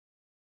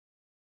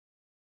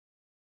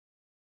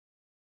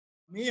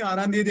May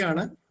 6-ാം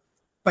തീയതിയാണ്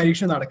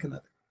പരീക്ഷ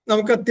നടക്കുന്നത്.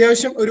 നമുക്ക്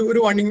അത്യാവശ്യം ഒരു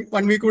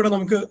വൺ വീക്ക് കൂടെ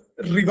നമുക്ക്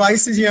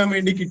റിവൈസ് ചെയ്യാൻ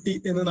വേണ്ടി കിട്ടി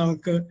എന്ന്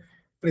നമുക്ക്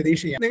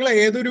പ്രതീക്ഷിക്കാം. നിങ്ങൾ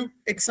ഏതൊരു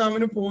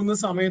എക്സാമിന് പോകുന്ന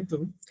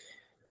സമയത്തും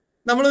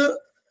നമ്മൾ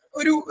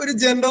ഒരു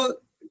ജനറൽ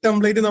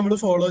ടെംപ്ലേറ്റ് നമ്മൾ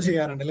ഫോളോ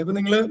ചെയ്യാറുണ്ടല്ലോ. ഇപ്പൊ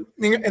നിങ്ങൾ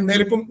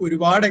എന്തായാലും ഇപ്പം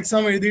ഒരുപാട്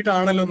എക്സാം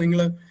എഴുതിയിട്ടാണല്ലോ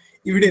നിങ്ങൾ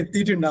ഇവിടെ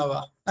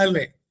എത്തിയിട്ടുണ്ടാവുക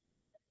അല്ലേ?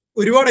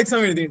 ഒരുപാട്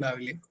എക്സാം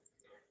എഴുതിയിട്ടുണ്ടാവില്ലേ?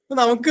 അപ്പൊ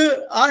നമുക്ക്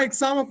ആ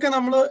എക്സാം ഒക്കെ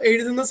നമ്മൾ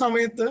എഴുതുന്ന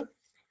സമയത്ത്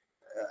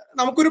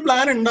നമുക്കൊരു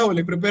പ്ലാൻ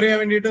ഉണ്ടാവില്ലേ പ്രിപ്പയർ ചെയ്യാൻ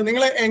വേണ്ടിയിട്ട്?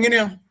 നിങ്ങൾ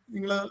എങ്ങനെയാ?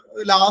 നിങ്ങൾ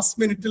ലാസ്റ്റ്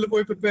മിനിറ്റിൽ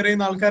പോയി പ്രിപ്പയർ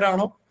ചെയ്യുന്ന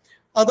ആൾക്കാരാണോ,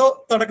 അതോ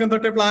തുടക്കം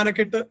തൊട്ടേ പ്ലാൻ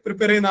ഒക്കെ ഇട്ട്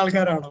പ്രിപ്പയർ ചെയ്യുന്ന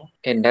ആൾക്കാരാണോ?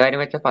 എന്റെ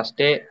കാര്യം വെച്ചാൽ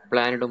ഫസ്റ്റേ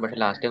പ്ലാൻ ഇടും, പക്ഷെ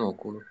ലാസ്റ്റേ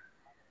നോക്കുള്ളൂ.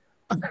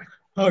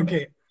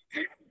 ഓക്കെ,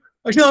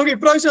 പക്ഷെ നമുക്ക്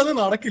ഇപ്രാവശ്യം അത്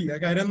നടക്കില്ല.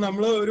 കാര്യം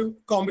നമ്മൾ ഒരു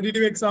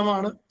കോമ്പറ്റേറ്റീവ് എക്സാം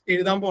ആണ്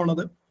എഴുതാൻ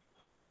പോണത്.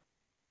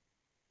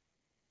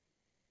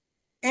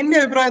 എന്റെ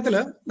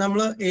അഭിപ്രായത്തില് നമ്മൾ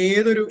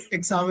ഏതൊരു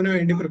എക്സാമിന്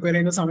വേണ്ടി പ്രിപ്പയർ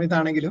ചെയ്യുന്ന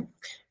സമയത്താണെങ്കിലും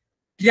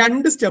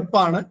 2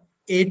 സ്റ്റെപ്പാണ്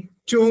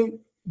ഏറ്റവും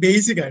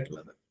ബേസിക്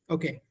ആയിട്ടുള്ളത്.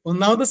 ഓക്കെ,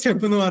 ഒന്നാമത്തെ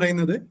സ്റ്റെപ്പ് എന്ന്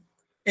പറയുന്നത്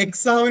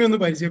എക്സാമിനൊന്ന്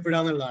പരിചയപ്പെടുക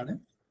എന്നുള്ളതാണ്.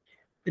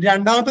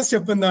 രണ്ടാമത്തെ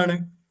സ്റ്റെപ്പ് എന്താണ്?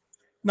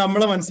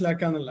 നമ്മളെ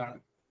മനസ്സിലാക്കുക എന്നുള്ളതാണ്.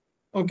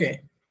 ഓക്കെ,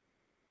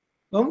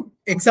 അപ്പം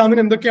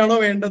എക്സാമിന് എന്തൊക്കെയാണോ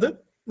വേണ്ടത്,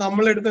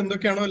 നമ്മളെടുത്ത്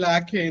എന്തൊക്കെയാണോ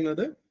ലാക്ക്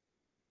ചെയ്യുന്നത്,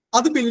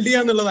 അത് ബിൽഡ്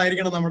ചെയ്യുക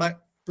എന്നുള്ളതായിരിക്കണം നമ്മുടെ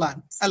പ്ലാൻ.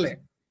 അല്ലേ?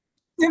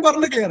 ഞാൻ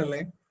പറഞ്ഞത് ക്ലിയർ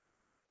അല്ലേ?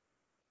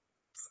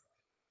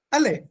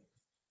 അല്ലേ?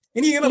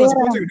 ഇനി ഇങ്ങനെ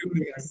റെസ്പോൺസ്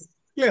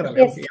ക്ലിയർ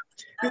അല്ലേ?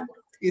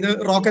 ഇത്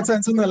റോക്കറ്റ്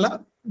സയൻസ് ഒന്നല്ല,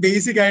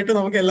 ബേസിക് ആയിട്ട്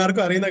നമുക്ക്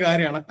എല്ലാവർക്കും അറിയുന്ന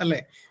കാര്യമാണ്. അല്ലേ?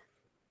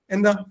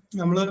 എന്താ,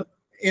 നമ്മള്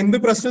എന്ത്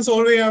പ്രശ്നം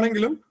സോൾവ്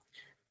ചെയ്യുകയാണെങ്കിലും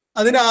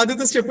അതിന്റെ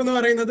ആദ്യത്തെ സ്റ്റെപ്പ് എന്ന്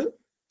പറയുന്നത്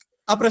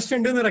ആ പ്രശ്നം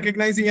ഉണ്ടെന്ന്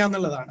റെക്കഗ്നൈസ് ചെയ്യുക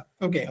എന്നുള്ളതാണ്.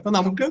 ഓക്കെ, അപ്പൊ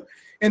നമുക്ക്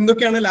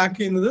എന്തൊക്കെയാണ് ലാക്ക്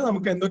ചെയ്യുന്നത്,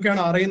 നമുക്ക്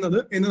എന്തൊക്കെയാണ് അറിയുന്നത്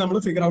എന്ന് നമ്മൾ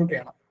ഫിഗർ ഔട്ട്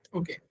ചെയ്യണം.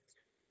 ഓക്കെ,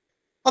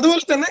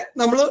 അതുപോലെ തന്നെ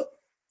നമ്മൾ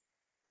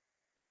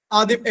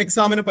ആദ്യം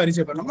എക്സാമിന്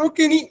പരിചയപ്പെടണം.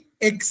 നമുക്ക് ഇനി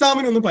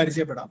എക്സാമിന് ഒന്ന്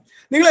പരിചയപ്പെടാം.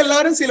 നിങ്ങൾ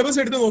എല്ലാവരും സിലബസ്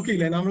എടുത്ത്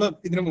നോക്കിയില്ലേ? നമ്മൾ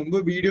ഇതിനു മുമ്പ്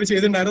വീഡിയോ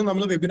ചെയ്തിട്ടുണ്ടായിരുന്നു,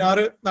 നമ്മൾ വെബിനാർ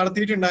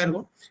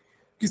നടത്തിയിട്ടുണ്ടായിരുന്നു.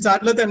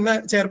 ക്യുസാറ്റിൽ തന്നെ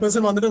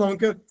ചെയർപേഴ്സൺ വന്നിട്ട്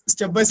നമുക്ക്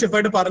സ്റ്റെപ്പ് ബൈ സ്റ്റെപ്പ്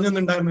ആയിട്ട് പറഞ്ഞു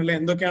തന്നിട്ടുണ്ടായിരുന്നില്ലേ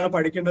എന്തൊക്കെയാണ്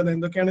പഠിക്കേണ്ടത്,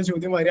 എന്തൊക്കെയാണ്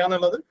ചോദ്യം വരിക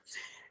എന്നുള്ളത്.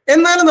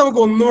 എന്നാലും നമുക്ക്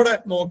ഒന്നുകൂടെ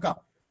നോക്കാം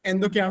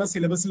എന്തൊക്കെയാണ്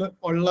സിലബസിൽ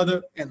ഉള്ളത്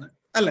എന്ന്.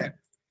 അല്ലേ?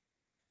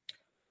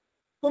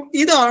 അപ്പം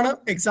ഇതാണ്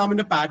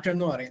എക്സാമിന്റെ പാറ്റേൺ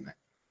എന്ന് പറയുന്നത്.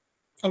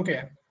 ഓക്കെ,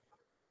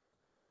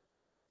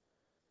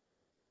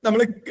 നമ്മൾ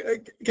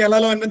കേരള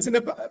ലോ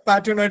എൻട്രൻസിന്റെ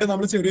പാറ്റേണായിട്ട്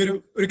നമ്മൾ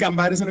ചെറിയൊരു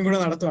കമ്പാരിസണും കൂടെ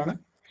നടത്തുവാണ്.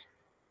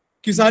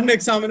 ക്യുസാറ്റിന്റെ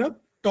എക്സാമിന്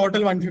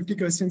ടോട്ടൽ 150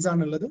 ക്വസ്റ്റ്യൻസ്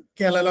ആണുള്ളത്.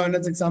 കേരള ലോ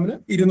എൻട്രൻസ് എക്സാമിന്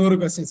 200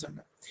 ക്വസ്റ്റ്യൻസ്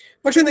ഉണ്ട്.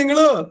 പക്ഷെ നിങ്ങൾ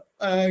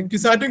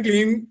ക്യുസാറ്റും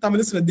ക്ലീയും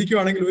തമ്മിൽ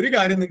ശ്രദ്ധിക്കുവാണെങ്കിൽ ഒരു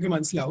കാര്യം നിങ്ങൾക്ക്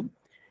മനസ്സിലാവും.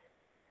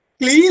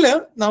 ക്ലീയില്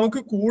നമുക്ക്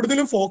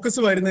കൂടുതലും ഫോക്കസ്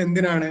വരുന്നത്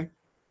എന്തിനാണ്?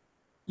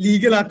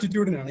 ലീഗൽ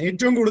ആപ്റ്റിറ്റ്യൂഡിനാണ്.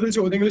 ഏറ്റവും കൂടുതൽ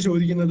ചോദ്യങ്ങൾ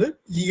ചോദിക്കുന്നത്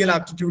ലീഗൽ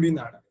ആപ്റ്റിറ്റ്യൂഡിൽ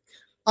നിന്നാണ്.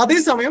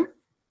 അതേസമയം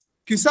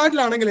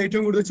ക്യുസാറ്റിലാണെങ്കിൽ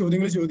ഏറ്റവും കൂടുതൽ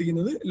ചോദ്യങ്ങൾ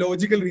ചോദിക്കുന്നത്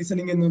ലോജിക്കൽ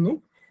റീസണിംഗിൽ നിന്നും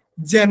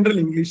ജനറൽ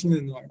ഇംഗ്ലീഷിൽ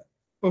നിന്നുമാണ്.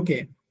 ഓക്കെ,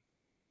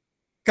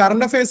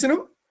 കറണ്ട് അഫയേഴ്സിനും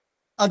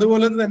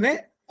അതുപോലെ തന്നെ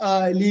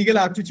ലീഗൽ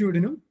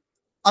ആപ്റ്റിറ്റ്യൂഡിനും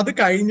അത്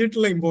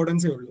കഴിഞ്ഞിട്ടുള്ള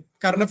ഇമ്പോർട്ടൻസേ ഉള്ളൂ.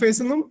 കറണ്ട്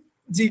അഫയേഴ്സിൽ നിന്നും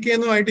GK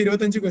എന്നുമായിട്ട്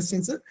 25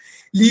 questions,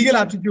 legal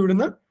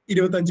ആപ്റ്റിറ്റ്യൂഡിന്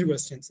 25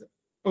 questions.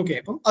 Okay,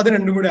 അപ്പം അത്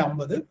രണ്ടും കൂടെ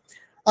 50.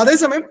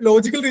 അതേസമയം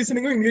ലോജിക്കൽ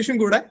റീസണിങ്ങും ഇംഗ്ലീഷും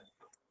കൂടെ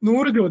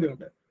 100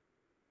 ചോദ്യമുണ്ട്.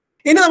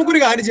 ഇനി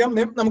നമുക്കൊരു കാര്യം ചെയ്യാം.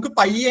 നമുക്ക്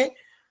പയ്യെ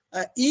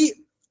ഈ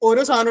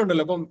ഓരോ സാധനം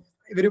ഉണ്ടല്ലോ, അപ്പം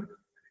ഇവര്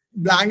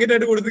ബ്ലാങ്കറ്റ്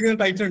ആയിട്ട് കൊടുത്തിരിക്കുന്ന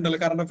ടൈറ്റിൽ ഉണ്ടല്ലോ,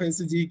 current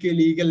affairs, GK,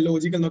 legal,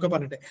 logical എന്നൊക്കെ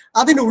പറഞ്ഞിട്ട്,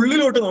 അതിന്റെ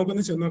ഉള്ളിലോട്ട്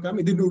നമുക്കൊന്ന് ചെന്ന് നോക്കാം.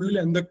 ഇതിന്റെ ഉള്ളിൽ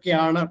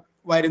എന്തൊക്കെയാണ്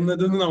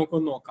വരുന്നത് എന്ന്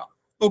നമുക്കൊന്ന് നോക്കാം.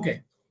 ഓക്കെ,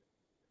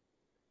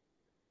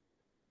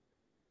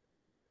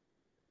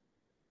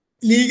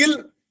 ലീഗൽ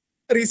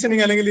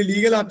റീസണിങ് അല്ലെങ്കിൽ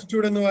ലീഗൽ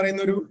ആപ്റ്റിറ്റ്യൂഡ് എന്ന്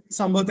പറയുന്ന ഒരു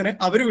സംഭവത്തിനെ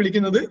അവർ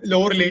വിളിക്കുന്നത്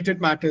ലോ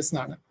റിലേറ്റഡ് മാറ്റേഴ്സ്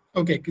എന്നാണ്.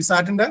 ഓക്കെ,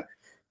 ക്യുസാറ്റിന്റെ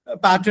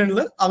പാറ്റേണിൽ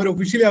അവർ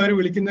ഒഫീഷ്യലി അവർ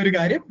വിളിക്കുന്ന ഒരു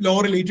കാര്യം ലോ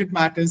റിലേറ്റഡ്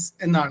മാറ്റേഴ്സ്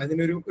എന്നാണ്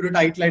ഇതിനൊരു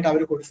ടൈറ്റിലായിട്ട്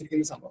അവർ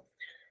കൊടുത്തിരിക്കുന്ന സംഭവം.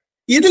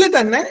 ഇതിൽ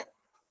തന്നെ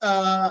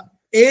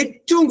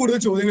ഏറ്റവും കൂടുതൽ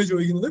ചോദ്യങ്ങൾ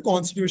ചോദിക്കുന്നത്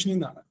കോൺസ്റ്റിറ്റ്യൂഷനിൽ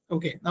നിന്നാണ്.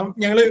 ഓക്കെ,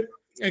 ഞങ്ങൾ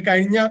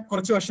കഴിഞ്ഞ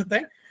കുറച്ച് വർഷത്തെ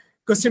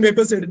ക്വസ്റ്റ്യൻ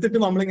പേപ്പേഴ്സ് എടുത്തിട്ട്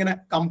നമ്മളിങ്ങനെ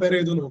കമ്പയർ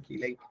ചെയ്ത് നോക്കി,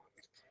 ലൈക്ക്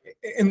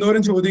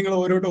എന്തോരം ചോദ്യങ്ങൾ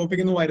ഓരോ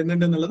ടോപ്പിക്കിൽ നിന്ന്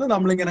വരുന്നുണ്ട് എന്നുള്ളത്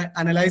നമ്മളിങ്ങനെ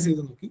അനലൈസ്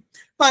ചെയ്ത് നോക്കി.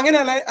 അപ്പൊ അങ്ങനെ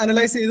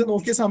അനലൈസ് ചെയ്ത്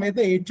നോക്കിയ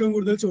സമയത്ത് ഏറ്റവും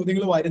കൂടുതൽ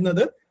ചോദ്യങ്ങൾ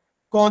വരുന്നത്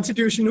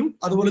കോൺസ്റ്റിറ്റ്യൂഷനും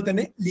അതുപോലെ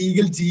തന്നെ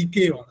ലീഗൽ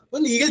GK ആണ്. അപ്പൊ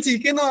ലീഗൽ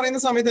GK എന്ന്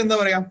പറയുന്ന സമയത്ത് എന്താ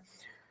പറയാ,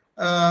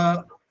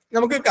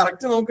 നമുക്ക്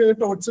കറക്റ്റ് നമുക്ക്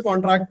ടോട്ട്സ്,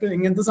 കോൺട്രാക്ട്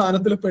ഇങ്ങനത്തെ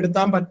സാധനത്തിൽ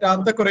പെടുത്താൻ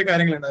പറ്റാത്ത കുറെ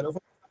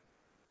കാര്യങ്ങളുണ്ടായിരുന്നു.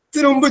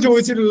 ഇതിനു മുമ്പ്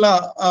ചോദിച്ചിട്ടുള്ള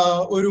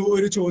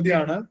ഒരു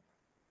ചോദ്യമാണ്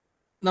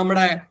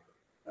നമ്മുടെ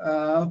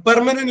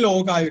പെർമനന്റ്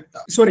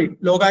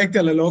ലോകായുക്ത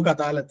അല്ല, ലോക്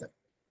അദാലത്ത്.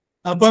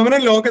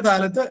 പെർമനന്റ് ലോക്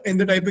അദാലത്ത്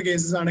എന്ത് ടൈപ്പ്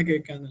കേസസ് ആണ്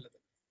കേൾക്കുക എന്നുള്ളത്.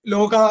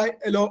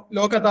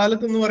 ലോക്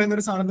അദാലത്ത് എന്ന് പറയുന്ന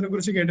ഒരു സാധനത്തിനെ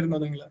കുറിച്ച് കേട്ടിട്ടുണ്ടോ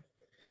നിങ്ങൾ?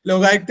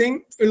 ലോകായുക്തയും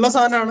ഉള്ള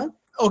സാധനമാണ്.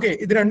 ഓക്കെ,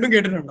 ഇത് രണ്ടും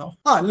കേട്ടിട്ടുണ്ടോ?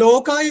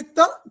 ലോകായുക്ത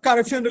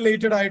കറപ്ഷൻ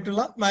റിലേറ്റഡ്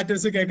ആയിട്ടുള്ള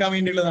മാറ്റേഴ്സ് കേൾക്കാൻ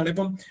വേണ്ടിയുള്ളതാണ്.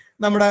 ഇപ്പം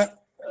നമ്മുടെ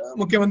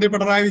മുഖ്യമന്ത്രി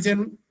പിണറായി വിജയൻ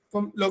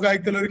ഇപ്പം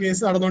ലോകായുക്തയിൽ ഒരു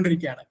കേസ്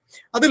നടന്നുകൊണ്ടിരിക്കുകയാണ്.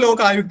 അത്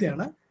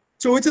ലോകായുക്തയാണ്.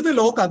 ചോദിച്ചത്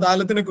ലോക്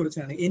അദാലത്തിനെ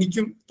കുറിച്ചാണ്.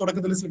 എനിക്കും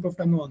തുടക്കത്തിൽ സ്ലിപ്പ് ഓഫ്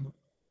ടങ് വന്നു.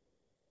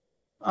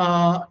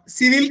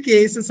 സിവിൽ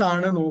കേസസ്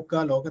ആണ്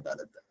നോക്കുക ലോക്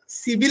അദാലത്ത്.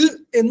 സിവിൽ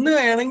എന്ന്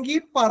വേണമെങ്കിൽ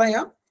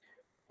പറയാം,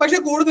 പക്ഷെ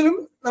കൂടുതലും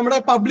നമ്മുടെ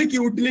പബ്ലിക്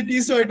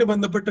യൂട്ടിലിറ്റീസുമായിട്ട്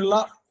ബന്ധപ്പെട്ടുള്ള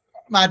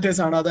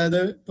മാറ്റേഴ്സ് ആണ്.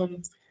 അതായത് ഇപ്പം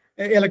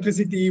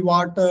ഇലക്ട്രിസിറ്റി,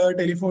 വാട്ടർ,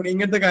 ടെലിഫോൺ,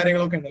 ഇങ്ങനത്തെ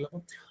കാര്യങ്ങളൊക്കെ ഉണ്ടല്ലോ.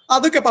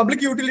 അതൊക്കെ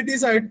പബ്ലിക്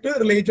യൂട്ടിലിറ്റീസ് ആയിട്ട്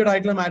റിലേറ്റഡ്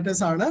ആയിട്ടുള്ള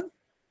മാറ്റേഴ്സ് ആണ്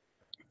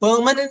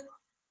പെർമനന്റ്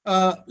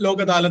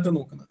ലോക് അദാലത്ത്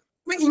നോക്കുന്നത്.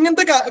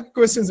 ഇങ്ങനത്തെ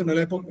ക്വസ്റ്റ്യൻസ്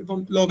ഉണ്ടല്ലോ, ഇപ്പം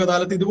ലോക്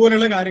അദാലത്ത്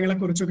ഇതുപോലെയുള്ള കാര്യങ്ങളെ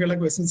കുറിച്ചൊക്കെയുള്ള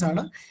ക്വസ്റ്റ്യൻസ്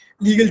ആണ്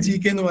ലീഗൽ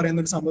GK എന്ന്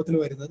പറയുന്ന ഒരു സംഭവത്തിൽ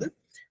വരുന്നത്.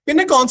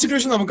 പിന്നെ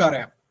കോൺസ്റ്റിറ്റ്യൂഷൻ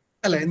നമുക്കറിയാം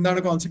അല്ലെ, എന്താണ്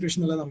കോൺസ്റ്റിറ്റ്യൂഷൻ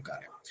എന്നുള്ളത്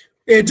നമുക്കറിയാം.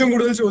 ഏറ്റവും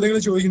കൂടുതൽ ചോദ്യങ്ങൾ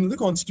ചോദിക്കുന്നത്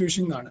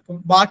കോൺസ്റ്റിറ്റ്യൂഷൻ ആണ്. അപ്പം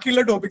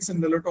ബാക്കിയുള്ള ടോപ്പിക്സ്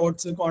ഉണ്ടല്ലോ,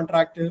 ടോട്ട്സ്,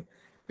 കോൺട്രാക്ട്,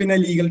 പിന്നെ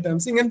ലീഗൽ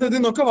ടേംസ്, ഇങ്ങനത്തെ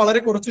ഇതിന്നൊക്കെ വളരെ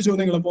കുറച്ച്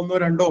ചോദ്യങ്ങൾ, ഇപ്പൊ 1,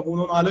 2,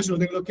 3, 4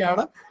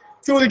 ചോദ്യങ്ങളൊക്കെയാണ്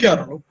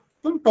ചോദിക്കാറുള്ളൂ.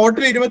 അപ്പം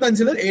ടോട്ടൽ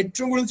 25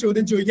 ഏറ്റവും കൂടുതൽ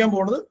ചോദ്യം ചോദിക്കാൻ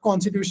പോകുന്നത്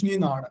കോൺസ്റ്റിറ്റ്യൂഷനിൽ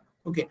നിന്നാണ്.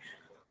 ഓക്കെ,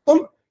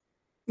 അപ്പം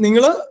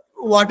നിങ്ങൾ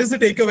what is the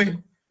take away?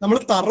 നമ്മൾ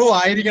തറോ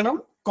ആയിരിക്കണം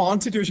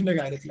കോൺസ്റ്റിറ്റ്യൂഷന്റെ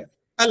കാര്യത്തിൽ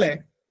അല്ലെ.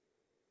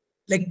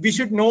 Like we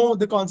should know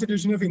the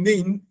constitution of India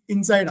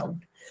inside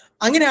out.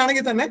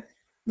 അങ്ങനെയാണെങ്കിൽ തന്നെ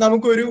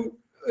നമുക്കൊരു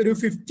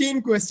 15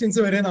 ക്വസ്റ്റ്യൻസ്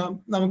വരെ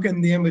നമുക്ക്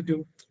എന്ത് ചെയ്യാൻ പറ്റും,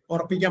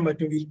 ഉറപ്പിക്കാൻ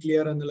പറ്റും വി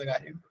ക്ലിയർ എന്നുള്ള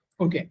കാര്യം.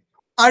 ഓക്കെ,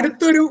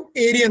 അടുത്തൊരു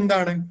ഏരിയ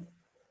എന്താണ്?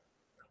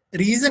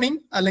 റീസണിങ്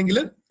അല്ലെങ്കിൽ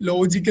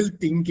ലോജിക്കൽ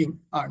തിങ്കിങ്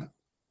ആണ്.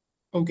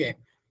 ഓക്കെ,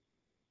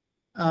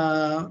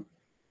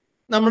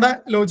 നമ്മുടെ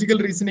ലോജിക്കൽ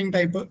റീസണിങ്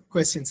ടൈപ്പ്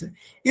ക്വസ്റ്റ്യൻസ്.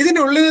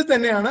 ഇതിന്റെ ഉള്ളിൽ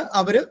തന്നെയാണ്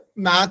അവര്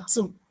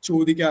മാത്സും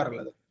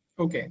ചോദിക്കാറുള്ളത്.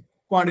 ഓക്കെ,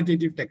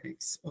 ക്വാണ്ടിറ്റേറ്റീവ്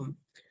ടെക്നിക്സ്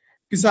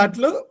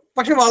ക്യുസാറ്റില്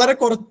പക്ഷെ വളരെ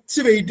കുറച്ച്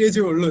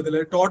വെയിറ്റേജേ ഉള്ളൂ. ഇതിൽ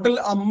ടോട്ടൽ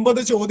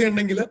 50 ചോദ്യം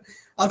ഉണ്ടെങ്കിൽ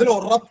അതിൽ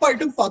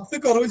ഉറപ്പായിട്ടും 10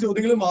 കുറവ്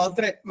ചോദ്യങ്ങൾ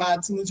മാത്രമേ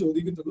മാത്സ് നിന്ന്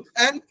ചോദിക്കത്തുള്ളൂ.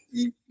 ആൻഡ്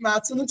ഈ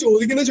മാത്സ് നിന്ന്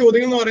ചോദിക്കുന്ന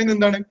ചോദ്യങ്ങൾ എന്ന് പറയുന്നത്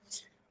എന്താണ്?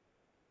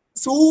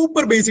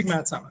 സൂപ്പർ ബേസിക്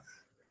മാത്സ് ആണ്.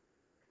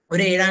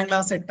 ഒരു 7ാം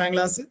ക്ലാസ്, 8ാം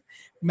ക്ലാസ്,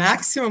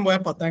 മാക്സിമം പോയ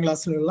 10ാം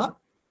ക്ലാസ്സിലുള്ള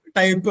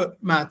ടൈപ്പ്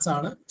മാത്സ്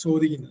ആണ്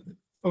ചോദിക്കുന്നത്.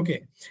 ഓക്കെ,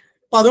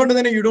 അപ്പൊ അതുകൊണ്ട്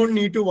തന്നെ you don't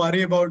need to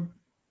worry about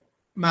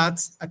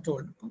maths at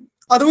all.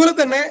 അതുപോലെ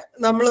തന്നെ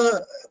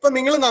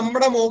നിങ്ങൾ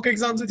നമ്മുടെ മോക്ക്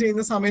എക്സാംസ്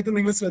ചെയ്യുന്ന സമയത്ത്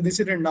നിങ്ങൾ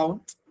ശ്രദ്ധിച്ചിട്ടുണ്ടാവും,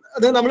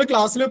 അത് നമ്മൾ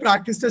ക്ലാസ്സിൽ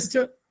പ്രാക്ടീസ്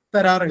ടെസ്റ്റ്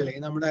തരാറില്ലേ,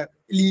 നമ്മുടെ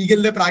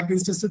ലീഗലിന്റെ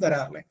പ്രാക്ടീസ് ടെസ്റ്റ്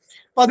തരാറില്ലേ.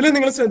 അപ്പൊ അതിൽ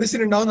നിങ്ങൾ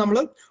ശ്രദ്ധിച്ചിട്ടുണ്ടാവും, നമ്മൾ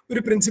ഒരു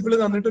പ്രിൻസിപ്പിൾ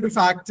തന്നിട്ട് ഒരു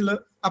ഫാക്റ്റിൽ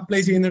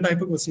അപ്ലൈ ചെയ്യുന്ന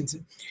ടൈപ്പ് ക്വസ്റ്റ്യൻസ്.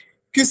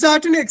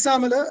 ക്യുസാറ്റിന്റെ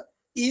എക്സാമിൽ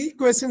ഈ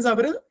ക്വസ്റ്റ്യൻസ്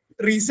അവർ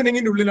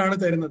റീസണിങ്ങിന്റെ ഉള്ളിലാണ്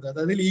തരുന്നത്.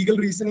 അതായത് ലീഗൽ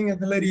റീസണിങ്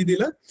എന്നുള്ള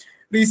രീതിയിൽ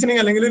റീസണിങ്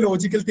അല്ലെങ്കിൽ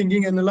ലോജിക്കൽ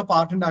തിങ്കിങ് എന്നുള്ള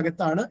പാർട്ടിന്റെ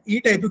അകത്താണ് ഈ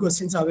ടൈപ്പ്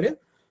ക്വസ്റ്റ്യൻസ് അവർ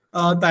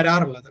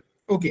തരാറുള്ളത്.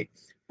 ഓക്കെ,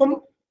 അപ്പം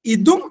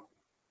ഇതും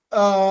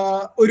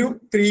ഒരു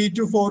 3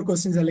 to 4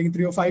 ക്വസ്റ്റ്യൻസ് അല്ലെങ്കിൽ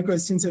 3 or 5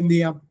 ക്വസ്റ്റ്യൻസ് എന്ത്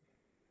ചെയ്യാം,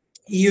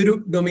 ഈ ഒരു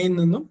ഡൊമൈനിൽ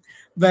നിന്നും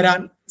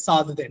വരാൻ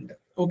സാധ്യതയുണ്ട്.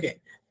 ഓക്കെ,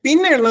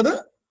 പിന്നെ ഉള്ളത്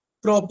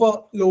proper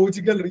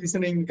logical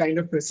reasoning kind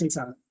of questions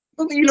ആണ്.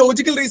 അപ്പം ഈ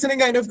logical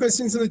reasoning kind of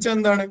questions എന്ന് വെച്ചാൽ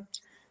എന്താണ്?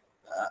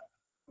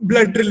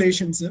 ബ്ലഡ്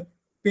റിലേഷൻസ്,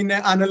 പിന്നെ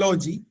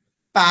അനലോജി,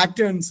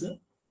 പാറ്റേൺസ്,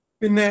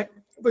 പിന്നെ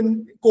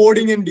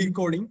കോഡിങ് ആൻഡ്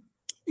ഡീകോഡിങ്,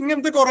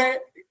 ഇങ്ങനത്തെ കുറെ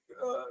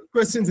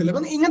ക്വസ്റ്റ്യൻസ് ഇല്ല.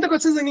 അപ്പം ഇങ്ങനത്തെ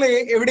ക്വസ്റ്റ്യൻസ് നിങ്ങൾ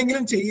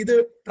എവിടെയെങ്കിലും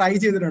ട്രൈ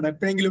ചെയ്തിട്ടുണ്ടോ?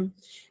 എപ്പോഴെങ്കിലും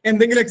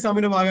എന്തെങ്കിലും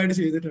എക്സാമിന്റെ ഭാഗമായിട്ട്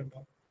ചെയ്തിട്ടുണ്ടോ?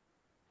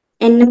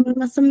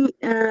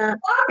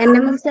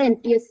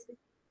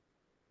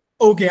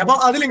 ഓക്കെ, അപ്പൊ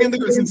അതിൽ ഇങ്ങനത്തെ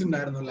ക്വസ്റ്റ്യൻസ്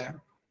ഉണ്ടായിരുന്നു അല്ലേ?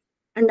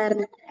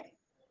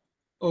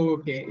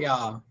 ഓക്കെ, യാ.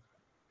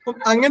 അപ്പം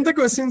അങ്ങനത്തെ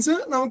ക്വസ്റ്റ്യൻസ്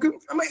നമുക്ക്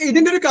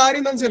ഇതിന്റെ ഒരു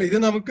കാര്യം എന്താണെന്ന് വെച്ചാൽ, ഇത്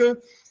നമുക്ക്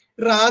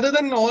റാദർ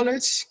ദാൻ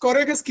നോളജ്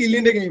കുറെയൊക്കെ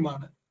സ്കില്ലിന്റെ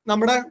ഗെയിമാണ്.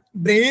 നമ്മുടെ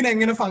ബ്രെയിൻ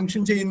എങ്ങനെ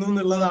ഫങ്ഷൻ ചെയ്യുന്നു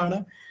എന്നുള്ളതാണ്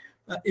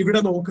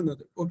ഇവിടെ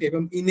നോക്കുന്നത്. ഓക്കെ,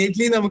 ഇപ്പം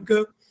ഇന്നേറ്റ്ലി നമുക്ക്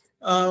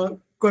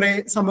കുറെ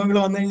സംഭവങ്ങൾ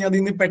വന്നു കഴിഞ്ഞാൽ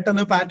അതിന്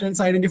പെട്ടെന്ന്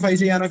പാറ്റേൺസ് ഐഡന്റിഫൈ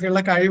ചെയ്യാനൊക്കെ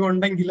ഉള്ള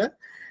കഴിവുണ്ടെങ്കിൽ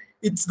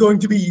it's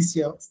going to B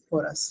easier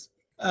for us.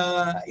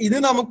 ഇത്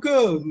നമുക്ക്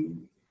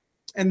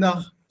എന്താ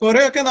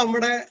കുറെയൊക്കെ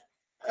നമ്മുടെ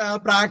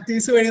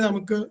പ്രാക്ടീസ് വഴി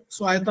നമുക്ക്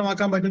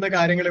സ്വായത്തമാക്കാൻ പറ്റുന്ന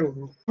കാര്യങ്ങളേ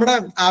ഉള്ളൂ. നമ്മുടെ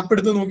ആപ്പ്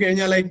എടുത്ത് നോക്കി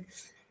കഴിഞ്ഞാൽ ലൈക്ക്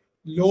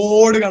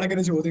ലോഡ്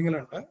കണക്കിന്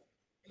ചോദ്യങ്ങളുണ്ട്,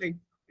 like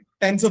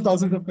tense of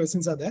thousands of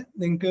questions. അതെ,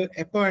 നിങ്ങൾക്ക്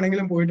എപ്പോൾ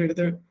വേണമെങ്കിലും പോയിട്ട്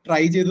എടുത്ത്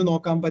ട്രൈ ചെയ്ത്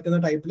നോക്കാൻ പറ്റുന്ന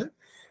ടൈപ്പിൽ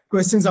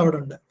ക്വസ്റ്റ്യൻസ് അവിടെ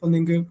ഉണ്ട്. അപ്പൊ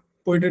നിങ്ങൾക്ക്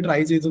പോയിട്ട്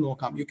ട്രൈ ചെയ്ത്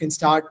നോക്കാം. You can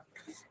start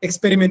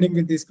experimenting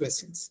with these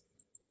questions.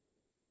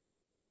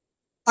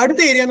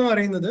 അടുത്ത ഏരിയ എന്ന്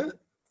പറയുന്നത്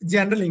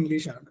ജനറൽ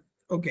ഇംഗ്ലീഷ് ആണ്.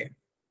 Okay,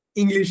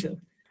 English.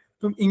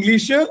 ഇപ്പം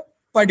ഇംഗ്ലീഷ്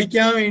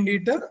പഠിക്കാൻ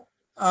വേണ്ടിയിട്ട്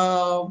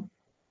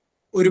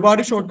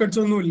ഒരുപാട് ഷോർട്ട്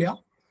കട്ട്സ് ഒന്നുമില്ല,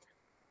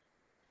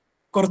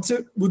 കുറച്ച്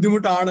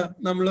ബുദ്ധിമുട്ടാണ്.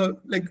 നമ്മൾ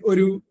ലൈക്ക്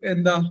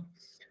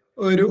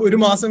ഒരു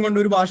മാസം കൊണ്ട്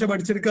ഒരു ഭാഷ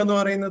പഠിച്ചെടുക്കുക എന്ന്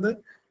പറയുന്നത്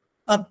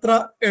അത്ര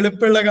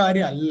എളുപ്പമുള്ള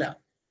കാര്യമല്ല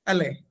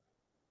അല്ലേ?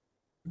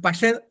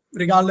 പക്ഷെ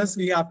regardless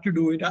we have to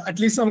do it.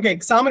 At least നമുക്ക്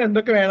എക്സാമിന്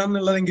എന്തൊക്കെ വേണം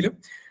എന്നുള്ളതെങ്കിലും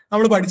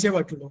നമ്മൾ പഠിച്ചേ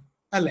പറ്റുള്ളൂ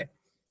അല്ലേ?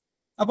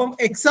 അപ്പം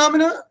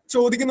എക്സാമിന്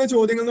ചോദിക്കുന്ന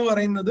ചോദ്യങ്ങൾ എന്ന്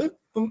പറയുന്നത്,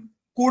 ഇപ്പം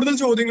കൂടുതൽ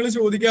ചോദ്യങ്ങൾ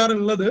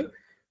ചോദിക്കാറുള്ളത്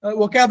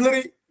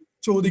വൊക്കാബുലറി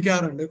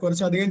ചോദിക്കാറുണ്ട്,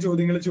 കുറച്ചധികം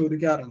ചോദ്യങ്ങൾ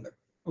ചോദിക്കാറുണ്ട്.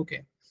 ഓക്കെ,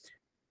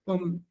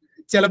 അപ്പം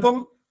ചിലപ്പം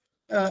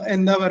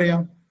എന്താ പറയാ,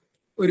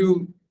 ഒരു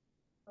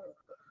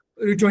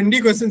 20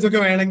 ക്വസ്റ്റ്യൻസ് ഒക്കെ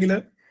വേണമെങ്കിൽ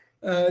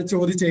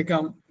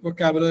ചോദിച്ചേക്കാം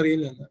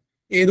വൊക്കാബുലറിയിൽ നിന്ന്.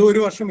 ഏതോ ഒരു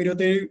വർഷം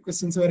 27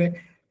 ക്വസ്റ്റ്യൻസ് വരെ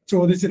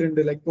ചോദിച്ചിട്ടുണ്ട്,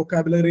 ലൈക്ക്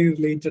വൊക്കാബുലറി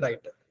റിലേറ്റഡ്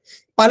ആയിട്ട്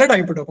പല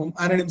ടൈപ്പ് കേട്ടോ. അപ്പം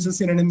അനണിംസ്,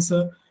 സിനണിംസ്,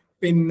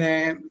 പിന്നെ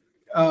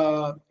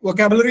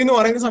വൊക്കാബുലറി എന്ന്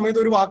പറയുന്ന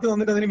സമയത്ത് ഒരു വാക്ക്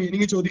തന്നിട്ട് അതിന്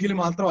മീനിങ് ചോദിക്കൽ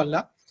മാത്രമല്ല,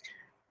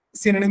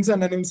 സിനണിംസ്,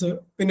 അനണിംസ്,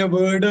 പിന്നെ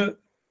വേർഡ്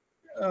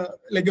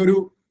ലൈക്ക് ഒരു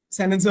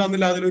സെന്റൻസ്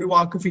തന്നില്ല അതിലൊരു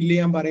വാക്ക് ഫില്ല്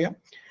ചെയ്യാൻ പറയാം.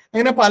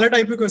 അങ്ങനെ പല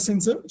ടൈപ്പ്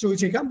ക്വസ്റ്റ്യൻസ്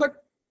ചോദിച്ചേക്കാം. But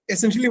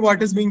essentially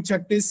what is being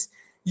checked is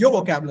your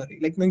vocabulary.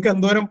 Like നിങ്ങൾക്ക്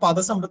എന്തോരം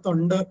പദസമ്പത്ത്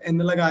ഉണ്ട്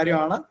എന്നുള്ള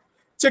കാര്യമാണ്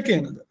ചെക്ക്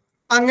ചെയ്യുന്നത്.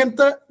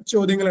 അങ്ങനത്തെ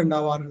ചോദ്യങ്ങൾ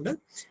ഉണ്ടാവാറുണ്ട്.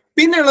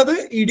 പിന്നെ ഉള്ളത്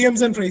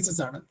ഇഡിയംസ് ആൻഡ്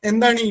ഫ്രേസസ് ആണ്.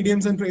 എന്താണ്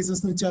ഇഡിയംസ് ആൻഡ്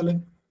ഫ്രേസസ് എന്ന് വെച്ചാൽ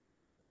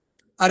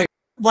അറിയാം.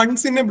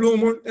 Once in A blue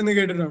moon എന്ന്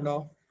കേട്ടിട്ടുണ്ടോ?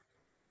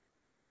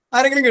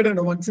 ആരെങ്കിലും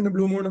കേട്ടിട്ടുണ്ടോ once in A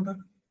blue moon എന്ന്?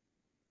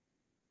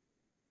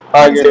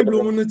 Once in A blue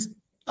moon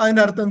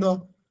അതിന്റെ അർത്ഥം എന്തോ?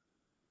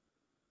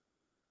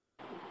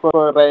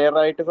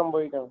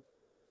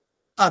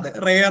 അതെ,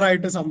 റെയർ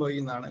ആയിട്ട്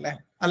സംഭവിക്കുന്നതാണ് അല്ലെ.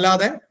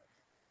 അല്ലാതെ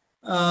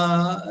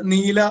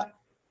നീല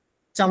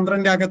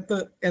ചന്ദ്രന്റെ അകത്ത്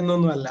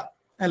എന്നൊന്നുമല്ല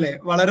അല്ലെ.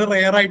 വളരെ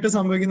റെയർ ആയിട്ട്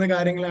സംഭവിക്കുന്ന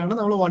കാര്യങ്ങളാണ്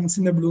നമ്മൾ once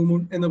in A blue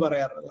moon എന്ന്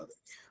പറയാറുള്ളത്.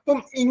 അപ്പം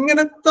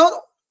ഇങ്ങനത്തെ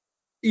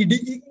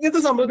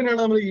സംഭവത്തിനാണ്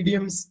നമ്മൾ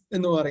ഇഡിയംസ്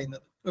എന്ന്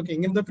പറയുന്നത്. ഓക്കെ,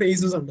 ഇങ്ങനത്തെ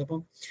ഫ്രേസസ് ഉണ്ട്.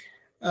 അപ്പം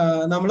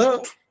നമ്മള്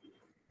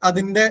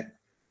അതിന്റെ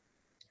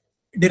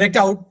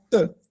ഡിറക്റ്റ്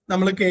ഔട്ട്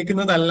നമ്മൾ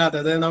കേൾക്കുന്നതല്ലാതെ,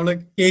 അതായത് നമ്മൾ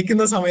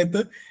കേൾക്കുന്ന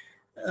സമയത്ത്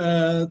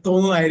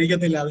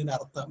തോന്നുന്നതായിരിക്കത്തില്ല അതിന്റെ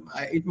അർത്ഥം.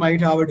 It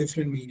might have A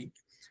different meaning.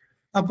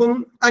 അപ്പം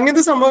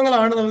അങ്ങനത്തെ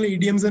സംഭവങ്ങളാണ് നമ്മൾ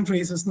ഇഡിയംസ് ആൻഡ്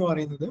ഫ്രേസസ് എന്ന്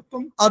പറയുന്നത്.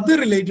 അപ്പം അത്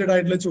റിലേറ്റഡ്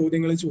ആയിട്ടുള്ള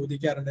ചോദ്യങ്ങൾ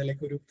ചോദിക്കാറുണ്ട്,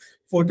 ലൈക്ക് ഒരു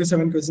 4 to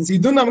 7 ക്വസ്റ്റ്യൻസ്.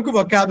 ഇതും നമുക്ക്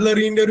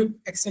വൊക്കാബുലറിന്റെ ഒരു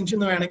എക്സ്റ്റൻഷൻ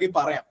എന്ന് വേണമെങ്കിൽ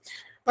പറയാം.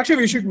 പക്ഷെ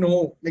വി ഷുഡ് നോ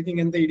ലൈക്ക്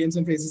ഇങ്ങനത്തെ ഇഡിയംസ്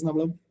ആൻഡ് ഫ്രേസസ്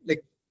നമ്മൾ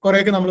ലൈക്ക്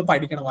കുറെയൊക്കെ നമ്മൾ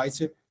പഠിക്കണം,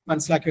 വായിച്ച്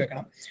മനസ്സിലാക്കി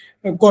വെക്കണം.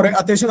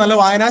 അത്യാവശ്യം നല്ല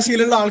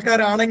വായനാശീലമുള്ള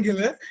ആൾക്കാരാണെങ്കിൽ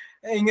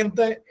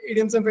ഇങ്ങനത്തെ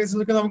ഇഡിയംസ് ആൻഡ്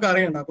ഫ്രേസസ് ഒക്കെ നമുക്ക്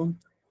അറിയണം. അപ്പം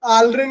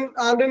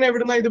ആൽഡ്രിൻ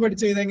എവിടുന്നാ ഇത്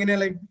പഠിച്ചത്? എങ്ങനെയാ,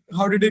 like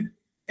how did it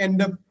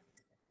end up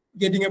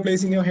getting A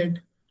place in your head?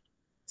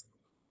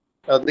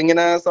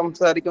 അതിങ്ങനെ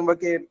സംസാരിക്കുമ്പോ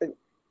കേട്ട്.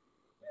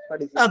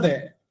 അതെ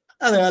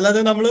അതെ,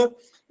 അല്ലാതെ നമ്മള്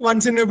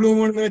once in A blue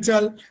moon എന്ന്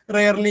വെച്ചാൽ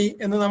റെയർലി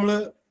എന്ന് നമ്മള്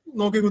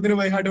നോക്കി കുത്തിന്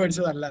ബൈഹാർട്ട്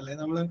പഠിച്ചതല്ല അല്ലേ.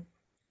 നമ്മള്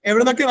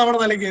എവിടുന്നൊക്കെ നമ്മുടെ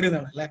തല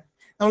കയറിയതാണ് അല്ലെ.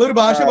 നമ്മളൊരു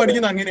ഭാഷ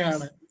പഠിക്കുന്നത്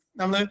അങ്ങനെയാണ്.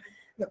 നമ്മള്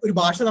ഒരു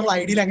ഭാഷ നമ്മൾ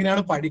ഐഡിയയിൽ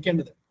അങ്ങനെയാണ്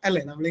പഠിക്കേണ്ടത്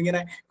അല്ലെ.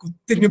 നമ്മളിങ്ങനെ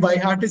കുത്തിരിഞ്ഞ്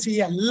ബൈഹാർട്ട്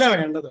ചെയ്യല്ല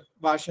വേണ്ടത്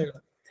ഭാഷകൾ.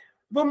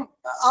 അപ്പം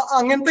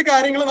അങ്ങനത്തെ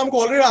കാര്യങ്ങൾ നമുക്ക്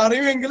ഓൾറെഡി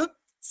അറിയുമെങ്കിൽ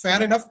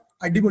ഫെയർ ഇനഫ്,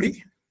 അടിപൊളി.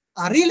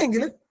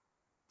 അറിയില്ലെങ്കിൽ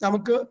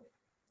നമുക്ക്,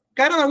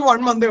 കാരണം നമുക്ക്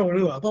 1 month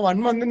ഉള്ളൂ. അപ്പൊ 1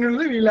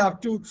 monthനുള്ളിൽ വിൽ ഹാവ്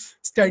ടു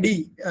സ്റ്റഡി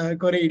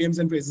കുറെ ഇഡിയംസ്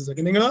ആൻഡ് ഫ്രേസസ്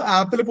ഒക്കെ. നിങ്ങൾ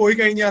ആപ്പിൽ പോയി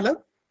കഴിഞ്ഞാൽ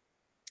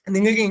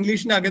നിങ്ങൾക്ക്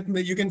ഇംഗ്ലീഷിന്റെ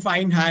അകത്ത് you can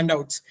find hand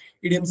outs,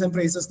 idioms and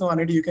phrases എന്ന്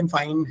പറഞ്ഞിട്ട് you can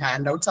find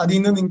hand outs. അതിൽ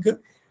നിന്ന് നിങ്ങൾക്ക്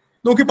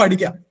നോക്കി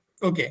പഠിക്കാം.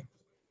 ഓക്കെ,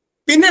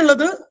 പിന്നെ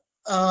ഉള്ളത്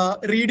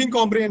റീഡിങ്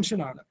കോംപ്രിഹെൻഷൻ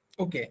ആണ്.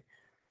 ഓക്കെ,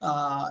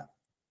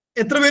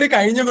 എത്ര പേര്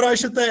കഴിഞ്ഞ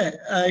പ്രാവശ്യത്തെ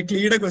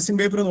ക്ലീയുടെ ക്വസ്റ്റ്യൻ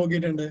പേപ്പർ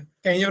നോക്കിയിട്ടുണ്ട്?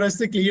 കഴിഞ്ഞ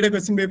പ്രാവശ്യത്തെ ക്ലീയുടെ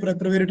ക്വസ്റ്റ്യൻ പേപ്പർ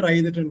എത്ര പേര് ട്രൈ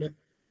ചെയ്തിട്ടുണ്ട്?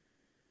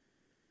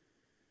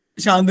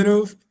 Shantanu,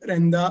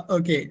 രന്ദ,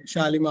 okay,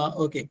 Shalimar,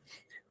 okay.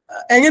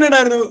 എങ്ങനെ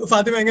ഉണ്ടായിരുന്നു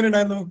ഫാത്തിമ? എങ്ങനെ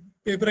ഉണ്ടായിരുന്നു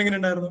പേപ്പർ? എങ്ങനെ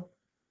ഉണ്ടായിരുന്നു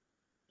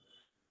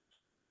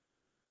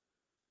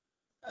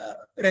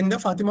രന്ദ?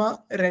 ഫാത്തിമ,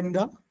 രന്ദ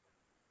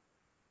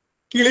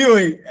കിളി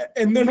പോയി.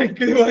 എന്താണ്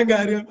കിളി പോകാൻ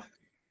കാര്യം?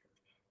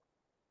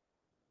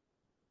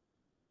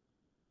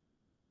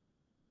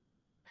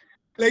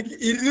 ലൈക്ക്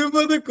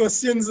 20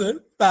 ക്വസ്റ്റ്യൻസ്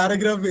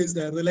പാരഗ്രാഫ്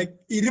ബേസ്ഡ് ആയിരുന്നു. ലൈക്ക്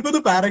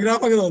 20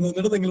 പാരഗ്രാഫ് ഒക്കെ തോന്നുന്നു,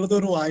 എന്നിട്ട് നിങ്ങളത്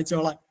ഒരു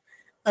വായിച്ചോളാം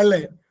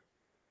അല്ലേ.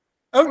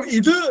 അപ്പം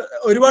ഇത്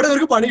ഒരുപാട്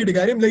പേർക്ക് പണി കിട്ടി.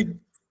 കാര്യം ലൈക്ക്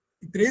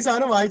ഇത്രയും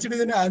സാധനം വായിച്ചിട്ട്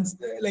ഇതിന്റെ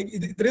ലൈക്ക്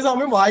ഇത്രയും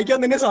സമയം വായിക്കാൻ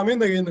തന്നെ സമയം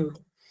തികയുന്നുള്ളൂ.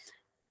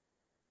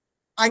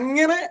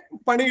 അങ്ങനെ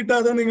പണി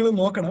കിട്ടാതെ നിങ്ങൾ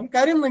നോക്കണം.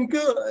 കാര്യം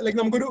നിങ്ങൾക്ക് ലൈക്ക്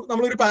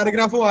നമ്മളൊരു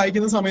പാരഗ്രാഫ്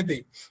വായിക്കുന്ന സമയത്തേ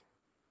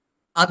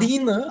അതിൽ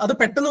നിന്ന് അത്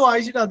പെട്ടെന്ന്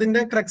വായിച്ചിട്ട്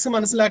അതിന്റെ ക്രക്സ്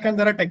മനസ്സിലാക്കാൻ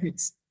തരാം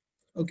ടെക്നിക്സ്.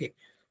 ഓക്കെ,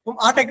 അപ്പം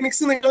ആ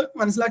ടെക്നിക്സ് നിങ്ങൾ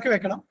മനസ്സിലാക്കി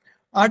വെക്കണം.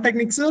 ആ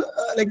ടെക്നിക്സ്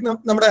ലൈക്ക്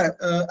നമ്മുടെ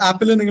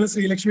ആപ്പിൽ നിങ്ങൾ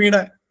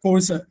ശ്രീലക്ഷ്മിയുടെ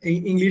കോഴ്സ്,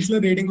 ഇംഗ്ലീഷിൽ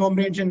റീഡിംഗ്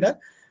കോംപ്രിഹെൻഷന്റെ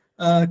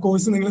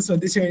കോഴ്സ് നിങ്ങൾ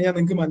ശ്രദ്ധിച്ചു കഴിഞ്ഞാൽ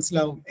നിങ്ങൾക്ക്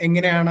മനസ്സിലാവും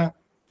എങ്ങനെയാണ്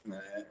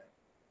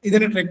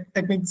ഇതിന്റെ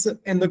ടെക്നിക്സ്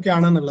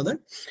എന്തൊക്കെയാണെന്നുള്ളത്.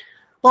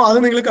 അപ്പോൾ അത്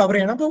നിങ്ങൾ കവർ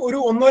ചെയ്യണം. അപ്പോൾ ഒരു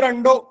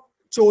 1-2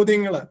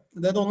 ചോദ്യങ്ങൾ,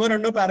 അതായത്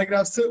 1-2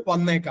 പാരഗ്രാഫ്സ്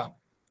വന്നേക്കാം.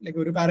 ലൈക്ക്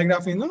ഒരു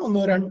പാരഗ്രാഫിൽ നിന്ന്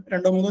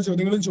 1-2-3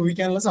 ചോദ്യങ്ങളും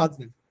ചോദിക്കാനുള്ള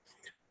സാധ്യതയുണ്ട്.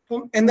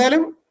 അപ്പം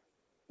എന്തായാലും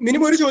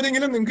മിനിമം ഒരു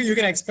ചോദ്യമെങ്കിലും നിങ്ങൾക്ക് യു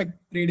ക്യാൻ എക്സ്പെക്ട്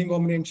റീഡിംഗ്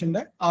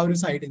കോംപ്രിഹെൻഷന്റെ ആ ഒരു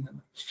സൈഡിൽ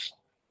നിന്ന്.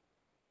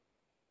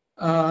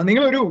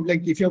 നിങ്ങളൊരു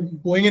like if you are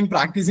going and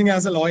practising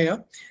as A lawyer,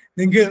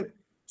 നിങ്ങൾക്ക്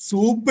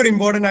സൂപ്പർ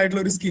ഇമ്പോർട്ടന്റ്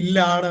ആയിട്ടുള്ള ഒരു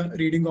സ്കില്ലാണ്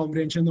റീഡിംഗ്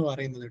കോംപ്രിഹെൻഷൻ എന്ന്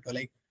പറയുന്നത് കേട്ടോ.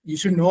 Like you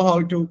should know how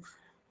to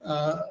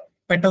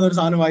പെട്ടെന്ന് ഒരു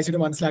സാധനം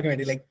വായിച്ചിട്ട് മനസ്സിലാക്കാൻ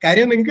വേണ്ടി. ലൈക്ക്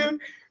കാര്യം നിങ്ങൾക്ക്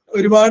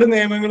ഒരുപാട്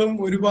നിയമങ്ങളും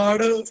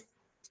ഒരുപാട്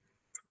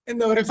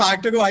എന്താ പറയുക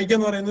ഫാക്ട് ഒക്കെ വായിക്കുക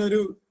എന്ന് പറയുന്നത്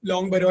ഒരു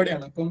ലോങ്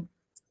പരിപാടിയാണ്. അപ്പം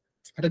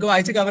അതൊക്കെ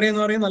വായിച്ച് കവർ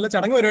ചെയ്യുന്ന പറയുന്നത് നല്ല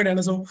ചടങ്ങ്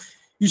പരിപാടിയാണ്. So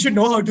you should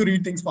know how to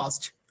read things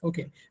fast.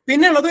 Okay,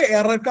 പിന്നെ ഉള്ളത്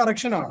എറർ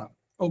കറക്ഷൻ ആണ്.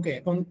 ഓക്കെ,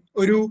 അപ്പം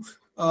ഒരു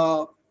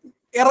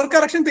എറർ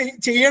കറക്ഷൻ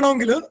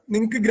ചെയ്യണമെങ്കിൽ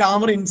നിങ്ങൾക്ക്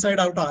ഗ്രാമർ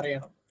ഇൻസൈഡ് ഔട്ട്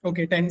അറിയണം.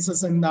 ഓക്കെ,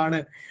 ടെൻസസ് എന്താണ്,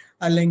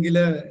 അല്ലെങ്കിൽ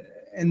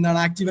എന്താണ്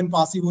ആക്റ്റീവ് ആൻഡ്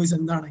പാസീവ് വോയിസ്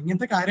എന്താണ്,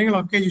 ഇങ്ങനത്തെ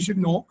കാര്യങ്ങളൊക്കെ you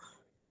should know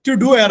to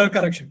do error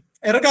correction.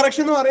 Error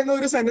correction എന്ന് പറയുന്ന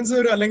ഒരു സെന്റൻസ്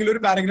വരും അല്ലെങ്കിൽ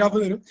ഒരു പാരഗ്രാഫ്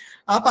വരും.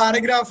 ആ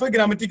പാരഗ്രാഫ്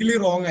ഗ്രാമറ്റിക്കലി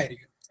റോങ്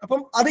ആയിരിക്കും.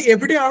 അപ്പം അത്